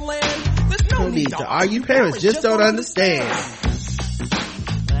across the land, there's no need to argue. Parents just don't understand.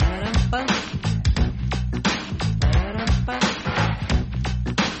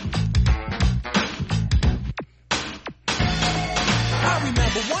 I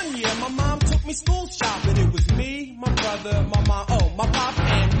remember one year my mom took me school shopping. It was me, my brother, my mom, my pop,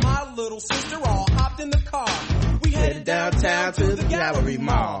 and my little sister all hopped in the car. Headed downtown to the Gallery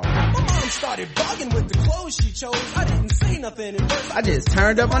Mall. My mom started bugging with the clothes she chose. I didn't say nothing at first. I just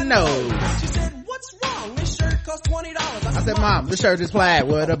turned up my nose. She said, what's wrong? This shirt cost $20. I said, Mom, the shirt is plaid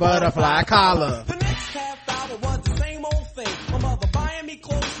with a butterfly collar. The next half hour was the same old thing. My mother buying me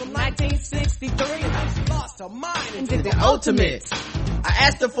clothes from 1963. And then she lost her mind and did the ultimate. I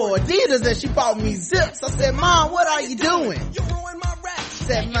asked her for Adidas and she bought me zips. I said, Mom, what are you doing? You ruined my rap. She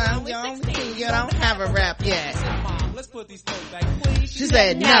said, Mom, you don't have a rap yet. Mom, let's put these clothes back, please. She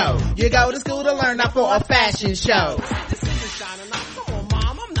said, no, you go to school to learn, not for a fashion show. This isn't shining out. Come on,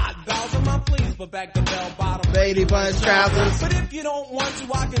 Mom, I'm not Bowser, my please, but back the bell bottom. Lady buns trousers. But if you don't want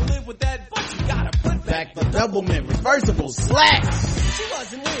to, I can live with that, but you gotta put back the double men reversible slacks. She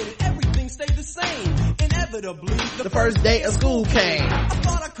wasn't with it, everything stayed the same. Inevitably, the first day of school came. I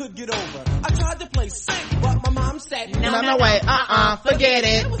thought I could get over. I tried to play safe, but my mom said, no way, forget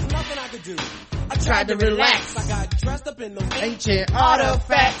it. There was nothing I could do. I tried to relax. I got dressed up in those ancient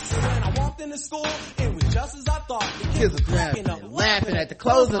artifacts. And when I walked into school, it was just as I thought. The kids were cracking up, laughing at the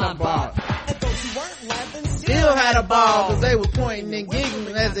clothes that I bought. And those who weren't laughing and still had a ball, cause they were pointing and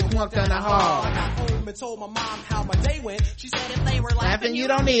giggling as they walked down the hall. I got home and told my mom how my day went. She said if they were laughing, you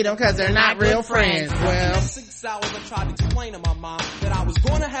don't need them cause they're not real friends. Well, 6 hours I tried to explain to my mom that I was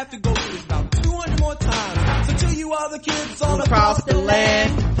gonna have to go through this about 200 more times. So to you other kids all across the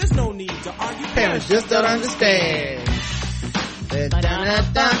land, there's no need to argue. Parents just don't understand.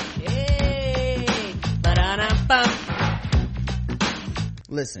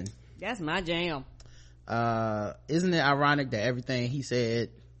 Listen, that's my jam. Isn't it ironic that everything he said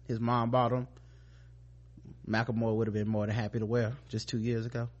his mom bought him, Macklemore would have been more than happy to wear just 2 years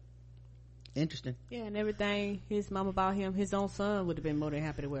ago? Interesting. Yeah, and everything his mama bought him, his own son would have been more than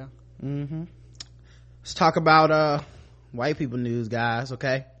happy to wear. Let's talk about white people news, guys.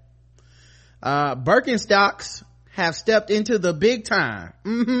 Okay. Birkenstocks have stepped into the big time.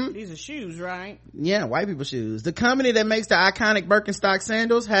 These are shoes, right? Yeah, white people shoes. The company that makes the iconic Birkenstock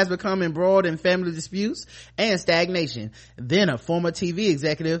sandals has become embroiled in family disputes and stagnation. Then a former TV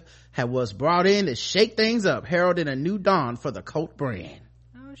executive was brought in to shake things up, heralding a new dawn for the Coat brand.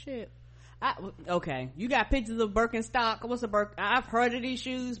 Oh shit. Okay, you got pictures of Birkenstock. What's a I've heard of these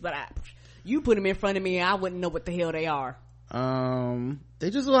shoes, but you put them in front of me and I wouldn't know what the hell they are. They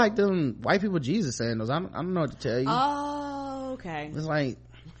just look like them white people Jesus sandals. I don't know what to tell you. Oh, okay. It's like,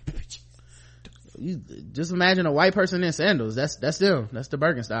 you just imagine a white person in sandals. That's them. That's the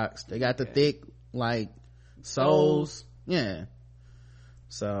Birkenstocks. They got the thick, like, soles. Yeah.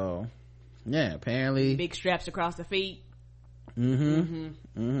 So, yeah, apparently. Big straps across the feet.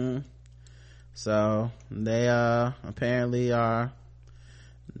 So, they, apparently are,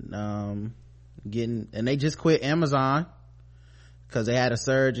 getting, and they just quit Amazon because they had a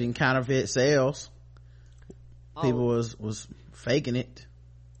surge in counterfeit sales. People was faking it.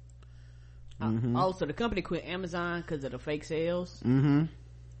 So the company quit Amazon because of the fake sales.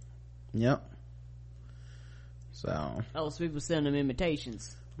 Yep. So people selling them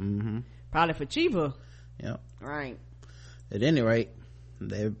imitations. Probably for cheaper. Yep. Right. At any rate,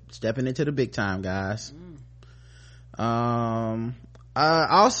 they're stepping into the big time, guys. Also,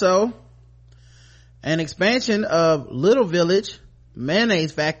 an expansion of Little Village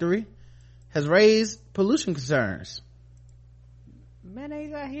mayonnaise factory has raised pollution concerns.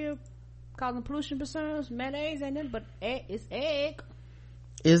 Mayonnaise out here causing pollution concerns. Mayonnaise ain't nothing but it's egg.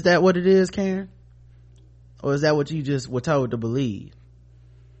 Is that what it is, Karen? Or is that what you just were told to believe?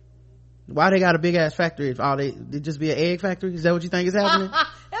 Why they got a big ass factory if all they just be an egg factory? Is that what you think is happening?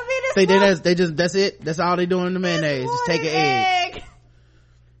 That's it. That's all they doing in the mayonnaise. Just take an egg.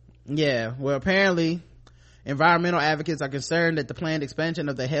 Yeah. Well, apparently environmental advocates are concerned that the planned expansion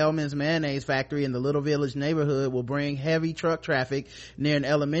of the Hellman's mayonnaise factory in the Little Village neighborhood will bring heavy truck traffic near an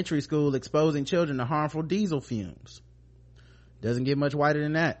elementary school, exposing children to harmful diesel fumes. Doesn't get much whiter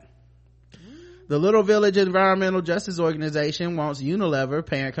than that. The Little Village Environmental Justice Organization wants Unilever,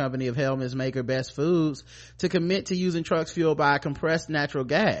 parent company of Hellman's maker Best Foods, to commit to using trucks fueled by compressed natural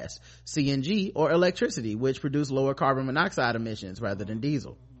gas, CNG, or electricity, which produce lower carbon monoxide emissions rather than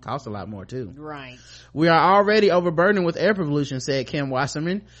diesel. Costs a lot more too. Right. We are already overburdened with air pollution, said Kim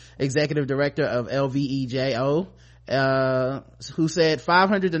Wasserman, executive director of LVEJO, who said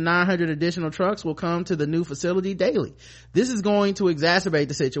 500 to 900 additional trucks will come to the new facility daily. This is going to exacerbate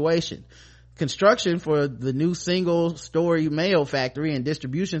the situation. Construction for the new single-story mayo factory and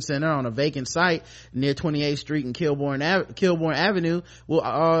distribution center on a vacant site near 28th Street and Kilbourne Avenue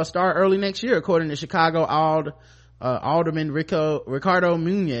will start early next year, according to Chicago Alderman Ricardo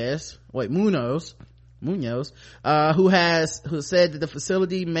Munoz, who said that the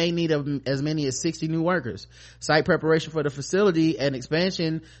facility may need as many as 60 new workers. Site preparation for the facility and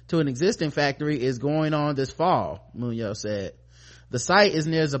expansion to an existing factory is going on this fall, Munoz said. The site is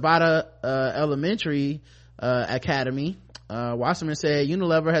near Zapata Elementary Academy. Wasserman said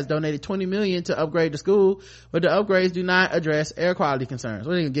Unilever has donated $20 million to upgrade the school, but the upgrades do not address air quality concerns.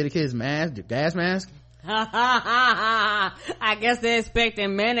 What are they gonna get a kid's gas mask? I guess they're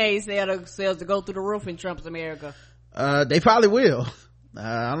expecting mayonnaise sales to go through the roof in Trump's America. They probably will.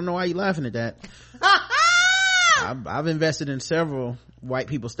 I don't know why you're laughing at that. I've invested in several white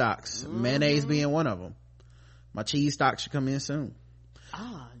people stocks, mayonnaise being one of them. My cheese stock should come in soon.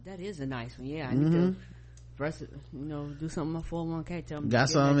 That is a nice one. Yeah, I need to do something with my 401k. Tell them got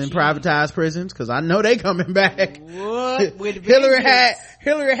some in privatized prisons because I know they coming back. What? With Hillary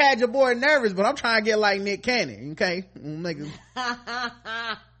had your boy nervous, but I'm trying to get like Nick Cannon. Okay,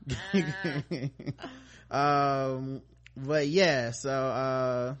 but yeah,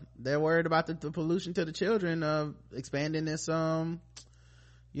 so they're worried about the pollution to the children of expanding this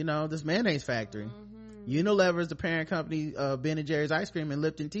this mayonnaise factory. Unilever is the parent company of Ben and Jerry's ice cream and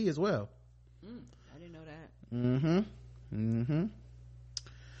Lipton tea as well. I didn't know that.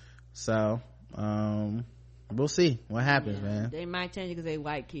 So we'll see what happens, man. They might change it because they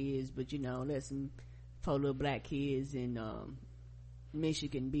white kids, but there's some poor little black kids in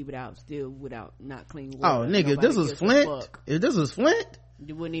Michigan be without not clean water. Oh nigga, if this was Flint,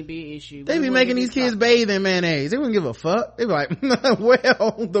 it wouldn't even be an issue. They be making these kids bathe in mayonnaise. They wouldn't give a fuck. They be like,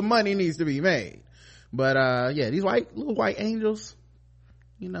 well, the money needs to be made. But yeah, these little white angels,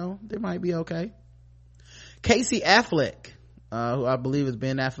 they might be okay. Casey Affleck, who I believe is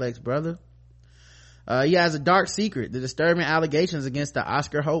Ben Affleck's brother, he has a dark secret: the disturbing allegations against the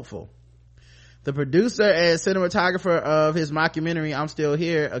Oscar hopeful. The producer and cinematographer of his mockumentary I'm Still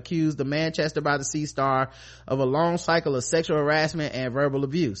Here accused the Manchester by the Sea star of a long cycle of sexual harassment and verbal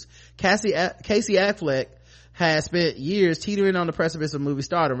abuse. Casey Affleck has spent years teetering on the precipice of movie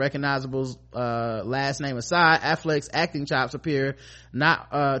stardom. Recognizable last name aside, Affleck's acting chops appear to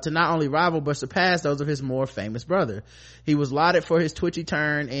not only rival but surpass those of his more famous brother. He was lauded for his twitchy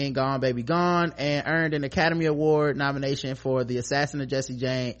turn in Gone Baby Gone and earned an Academy Award nomination for the assassination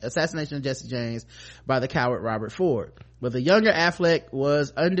of Jesse James by the coward Robert Ford. But the younger Affleck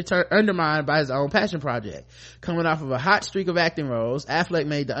was undermined by his own passion project. Coming off of a hot streak of acting roles, Affleck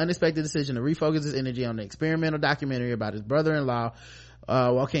made the unexpected decision to refocus his energy on the experimental documentary about his brother-in-law,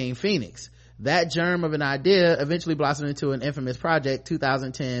 Joaquin Phoenix. That germ of an idea eventually blossomed into an infamous project,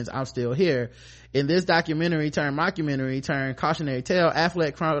 2010's I'm Still Here. In this documentary turned mockumentary turned cautionary tale,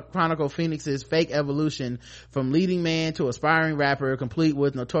 Affleck chronicled Phoenix's fake evolution from leading man to aspiring rapper, complete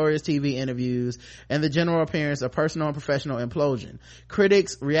with notorious TV interviews and the general appearance of personal and professional implosion.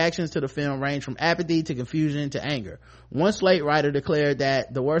 Critics' reactions to the film range from apathy to confusion to anger. One Slate writer declared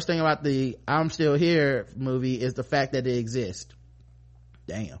that the worst thing about the I'm Still Here movie is the fact that it exists.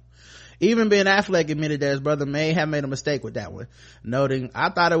 Damn. Even Ben Affleck admitted that his brother may have made a mistake with that one, noting, I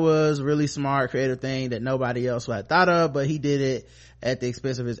thought it was a really smart, creative thing that nobody else had thought of, but he did it at the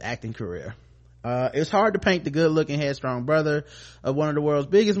expense of his acting career. It's hard to paint the good-looking, headstrong brother of one of the world's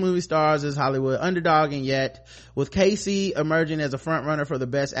biggest movie stars as Hollywood underdog, and yet, with Casey emerging as a front-runner for the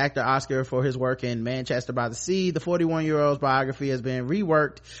Best Actor Oscar for his work in Manchester by the Sea, the 41-year-old's biography has been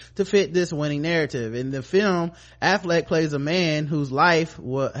reworked to fit this winning narrative. In the film, Affleck plays a man whose life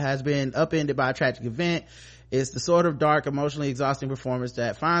has been upended by a tragic event. It's the sort of dark, emotionally exhausting performance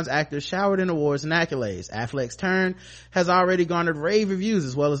that finds actors showered in awards and accolades. Affleck's turn has already garnered rave reviews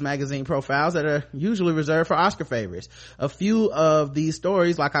as well as magazine profiles that are usually reserved for Oscar favorites. A few of these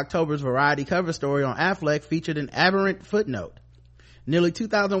stories, like October's Variety cover story on Affleck, featured an aberrant footnote. Nearly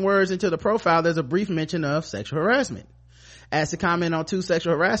 2,000 words into the profile, there's a brief mention of sexual harassment. Asked to comment on 2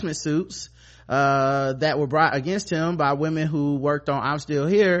 sexual harassment suits that were brought against him by women who worked on I'm Still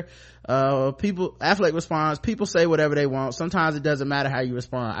Here, Affleck responds, people say whatever they want. Sometimes it doesn't matter how you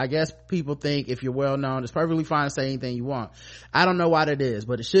respond. I guess people think if you're well known, it's perfectly fine to say anything you want. I don't know why that is,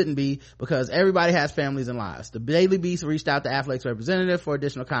 but it shouldn't be, because everybody has families and lives. The Daily Beast reached out to Affleck's representative for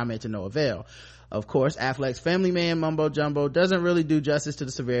additional comment to no avail. Of course, Affleck's family man mumbo jumbo doesn't really do justice to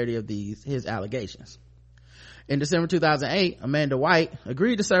the severity of his allegations. In December 2008, Amanda White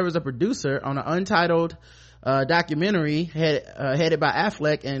agreed to serve as a producer on an untitled documentary headed by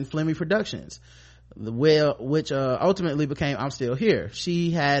Affleck and Flemmi Productions, which ultimately became I'm Still Here.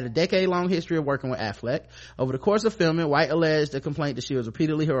 She had a decade-long history of working with Affleck. Over the course of filming, White alleged a complaint that she was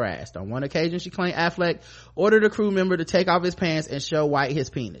repeatedly harassed. On one occasion, she claimed Affleck ordered a crew member to take off his pants and show White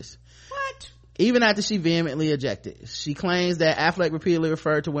his penis. What? Even after she vehemently objected. She claims that Affleck repeatedly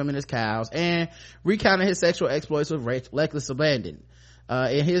referred to women as cows and recounted his sexual exploits with reckless abandon.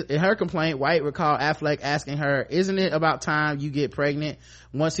 In her complaint, White recalled Affleck asking her, isn't it about time you get pregnant,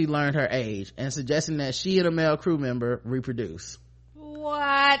 once he learned her age, and suggesting that she and a male crew member reproduce.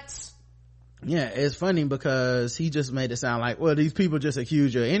 What? Yeah, it's funny because he just made it sound like, well, these people just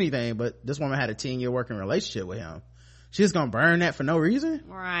accuse you of anything, but this woman had a 10-year working relationship with him. She's gonna burn that for no reason?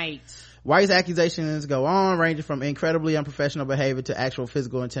 Right. White's accusations go on, ranging from incredibly unprofessional behavior to actual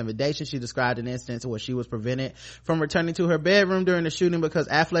physical intimidation. She described an instance where she was prevented from returning to her bedroom during the shooting because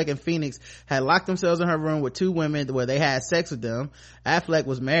Affleck and Phoenix had locked themselves in her room with 2 women where they had sex with them. Affleck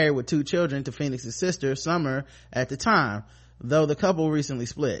was married with 2 children to Phoenix's sister, Summer, at the time, though the couple recently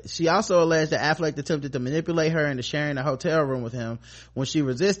split. She also alleged that Affleck attempted to manipulate her into sharing a hotel room with him. When she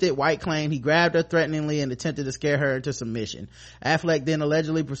resisted, White claimed he grabbed her threateningly and attempted to scare her into submission. Affleck then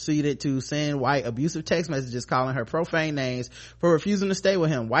allegedly proceeded to send White abusive text messages calling her profane names for refusing to stay with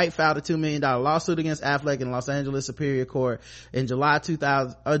him. White filed a $2 million lawsuit against Affleck in Los Angeles Superior Court in July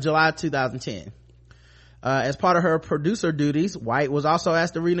 2010. As part of her producer duties, White was also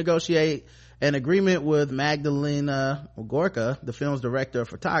asked to renegotiate an agreement with Magdalena Gorka, the film's director of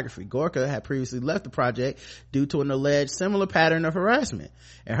photography. Gorka had previously left the project due to an alleged similar pattern of harassment.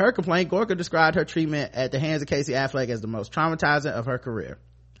 In her complaint, Gorka described her treatment at the hands of Casey Affleck as the most traumatizing of her career.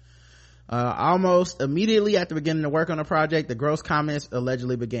 Almost immediately after beginning to work on the project, the gross comments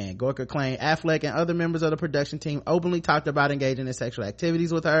allegedly began. Gorka claimed Affleck and other members of the production team openly talked about engaging in sexual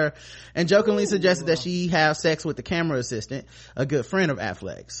activities with her and jokingly suggested that she have sex with the camera assistant, a good friend of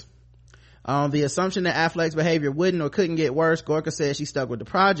Affleck's. On the assumption that Affleck's behavior wouldn't or couldn't get worse, Gorka said she stuck with the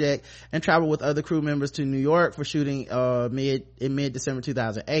project and traveled with other crew members to New York for shooting in mid-December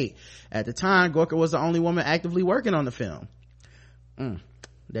 2008. At the time, Gorka was the only woman actively working on the film.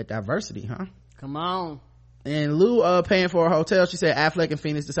 That diversity, huh? Come on. In lieu of paying for a hotel, she said Affleck and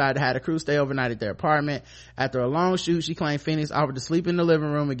Phoenix decided to have the crew stay overnight at their apartment. After a long shoot, she claimed Phoenix offered to sleep in the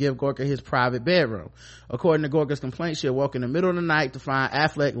living room and give Gorka his private bedroom. According to Gorka's complaint, she awoke in the middle of the night to find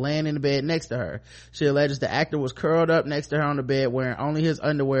Affleck laying in the bed next to her. She alleges the actor was curled up next to her on the bed wearing only his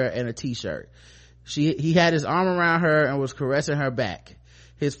underwear and a t-shirt. He had his arm around her and was caressing her back.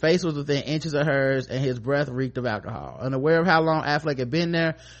 His face was within inches of hers and his breath reeked of alcohol. Unaware of how long Affleck had been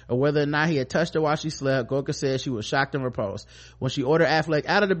there or whether or not he had touched her while she slept, Gorka said she was shocked and repulsed. When she ordered Affleck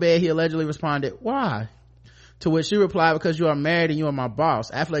out of the bed, he allegedly responded, "Why?" To which she replied, "Because you are married and you are my boss."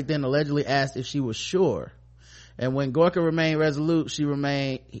 Affleck then allegedly asked if she was sure. And when Gorka remained resolute, she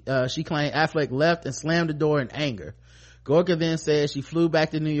claimed Affleck left and slammed the door in anger. Gorka then said she flew back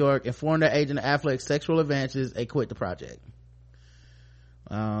to New York, informed her agent of Affleck's sexual advances, and quit the project.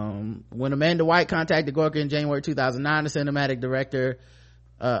 When Amanda White contacted Gorka in January 2009, the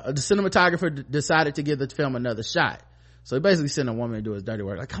cinematographer decided to give the film another shot. So he basically sent a woman to do his dirty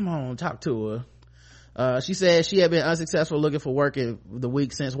work, like, come on, talk to her. She said she had been unsuccessful looking for work in the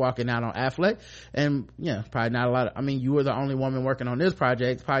week since walking out on Affleck, and probably not a lot of, you were the only woman working on this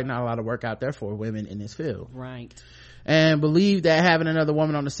project, probably not a lot of work out there for women in this field, right? And believed that having another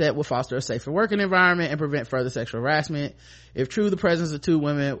woman on the set would foster a safer working environment and prevent further sexual harassment. If true, the presence of two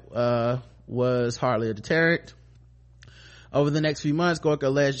women was hardly a deterrent. Over the next few months, Gorka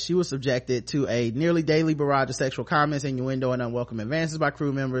alleged she was subjected to a nearly daily barrage of sexual comments, innuendo, and unwelcome advances by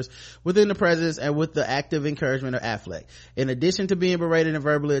crew members within the presence and with the active encouragement of Affleck. In addition to being berated and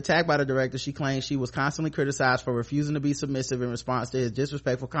verbally attacked by the director, she claimed she was constantly criticized for refusing to be submissive in response to his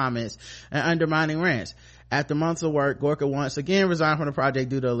disrespectful comments and undermining rants. After months of work, Gorka once again resigned from the project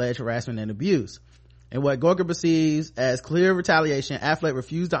due to alleged harassment and abuse. In what Gorka perceives as clear retaliation, Affleck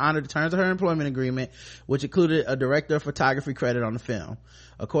refused to honor the terms of her employment agreement, which included a director of photography credit on the film.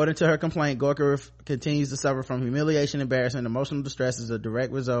 According to her complaint, Gorka continues to suffer from humiliation, embarrassment, and emotional distress as a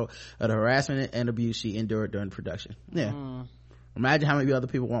direct result of the harassment and abuse she endured during production. Imagine how many other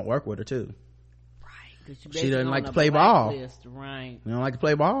people won't work with her too. She doesn't like to play ball. Right. You don't like to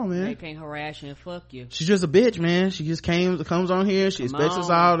play ball, man. They can't harass you and fuck you. She's just a bitch, man. She just comes on here. She expects us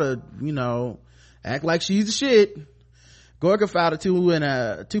all to, act like she's the shit. Gorka filed a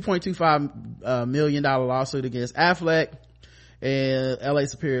 $2.25 million lawsuit against Affleck in LA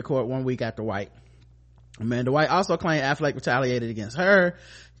Superior Court 1 week after White. Amanda White also claimed Affleck retaliated against her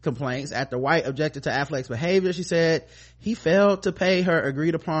complaints. After White objected to Affleck's behavior, she said he failed to pay her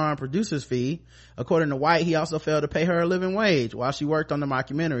agreed upon producer's fee. According to White, he also failed to pay her a living wage while she worked on the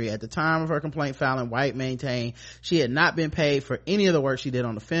mockumentary. At the time of her complaint filing, White maintained she had not been paid for any of the work she did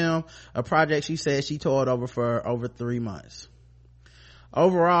on the film, a project she said she toiled over for over 3 months.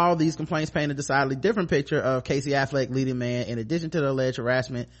 Overall, these complaints paint a decidedly different picture of Casey Affleck, leading man. In addition to the alleged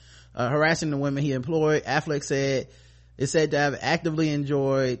harassing the women he employed, Affleck is said to have actively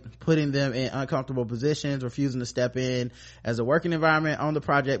enjoyed putting them in uncomfortable positions, refusing to step in as the working environment on the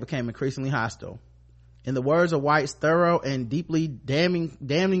project became increasingly hostile. In the words of White's thorough and deeply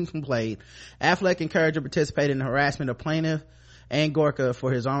damning complaint, Affleck encouraged and participated in the harassment of plaintiff and Gorka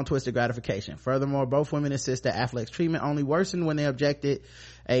for his own twisted gratification. Furthermore, both women insist that Affleck's treatment only worsened when they objected,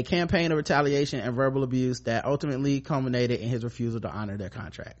 a campaign of retaliation and verbal abuse that ultimately culminated in his refusal to honor their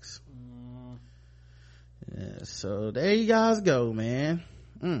contracts. Yeah, so there you guys go, man.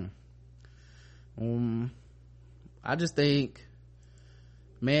 I just think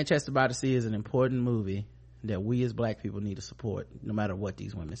Manchester by the Sea is an important movie that we as black people need to support, no matter what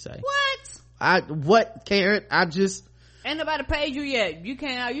these women say. What Karen? Ain't nobody paid you yet. You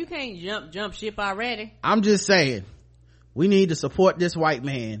can't jump ship already. I'm just saying we need to support this white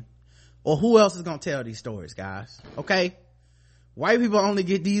man, or who else is gonna tell these stories, guys? Okay, white people only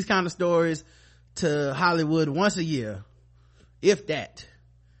get these kind of stories to Hollywood once a year, if that.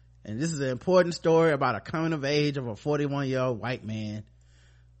 And this is an important story about a coming of age of a 41-year-old white man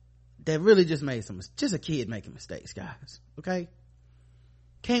that really just a kid making mistakes, guys. Okay,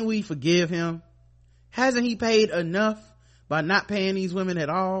 can't we forgive him? Hasn't he paid enough by not paying these women at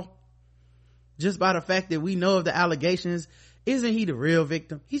all? Just by the fact that we know of the allegations, isn't he the real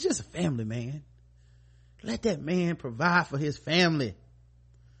victim? He's just a family man. Let that man provide for his family.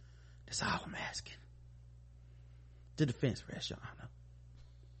 That's all I'm asking. The defense rest, Your Honor.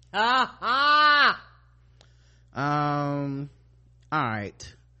 All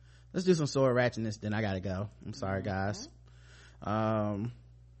right, let's do some sword ratchetness, then I gotta go. I'm sorry, guys.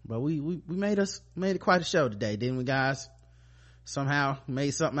 But we made it quite a show today, didn't we, guys? Somehow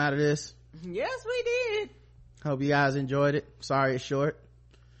made something out of this. Yes, we did. Hope you guys enjoyed it. Sorry it's short.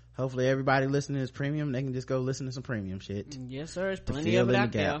 Hopefully everybody listening is premium. They can just go listen to some premium shit. Yes, sir. There's plenty of it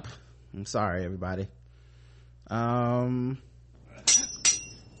out there. I'm sorry, everybody.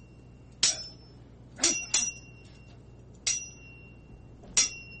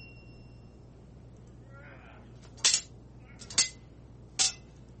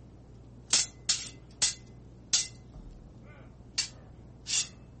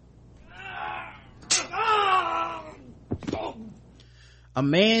 A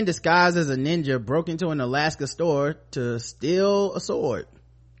man disguised as a ninja broke into an Alaska store to steal a sword.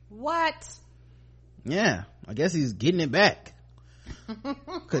 What? Yeah, I guess he's getting it back.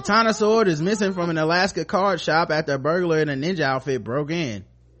 Katana sword is missing from an Alaska card shop after a burglar in a ninja outfit broke in.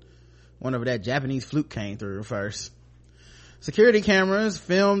 One of that Japanese flute came through first. Security cameras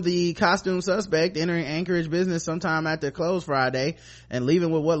filmed the costume suspect entering Anchorage business sometime after close Friday and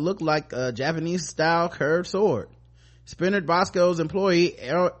leaving with what looked like a Japanese style curved sword. Spinner Bosco's employee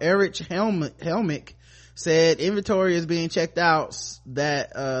Erich Helmick said inventory is being checked out,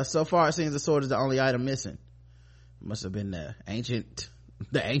 that so far it seems the sword is the only item missing. Must have been the ancient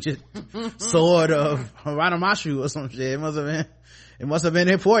sword of Haranamashu or some shit. It must have been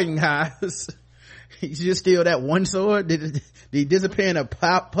important, guys. You just steal that one sword? Did he disappear in a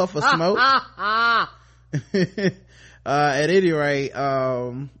puff of smoke? At any rate,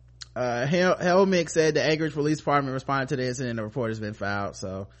 Helmick said the Anchorage Police Department responded to the incident and a report has been filed.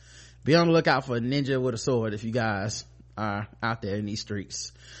 So be on the lookout for a ninja with a sword if you guys are out there in these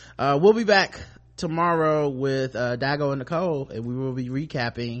streets. We'll be back tomorrow with Dago and Nicole, and we will be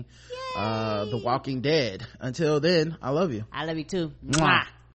recapping The Walking Dead. Until then, I love you. I love you too. Mwah.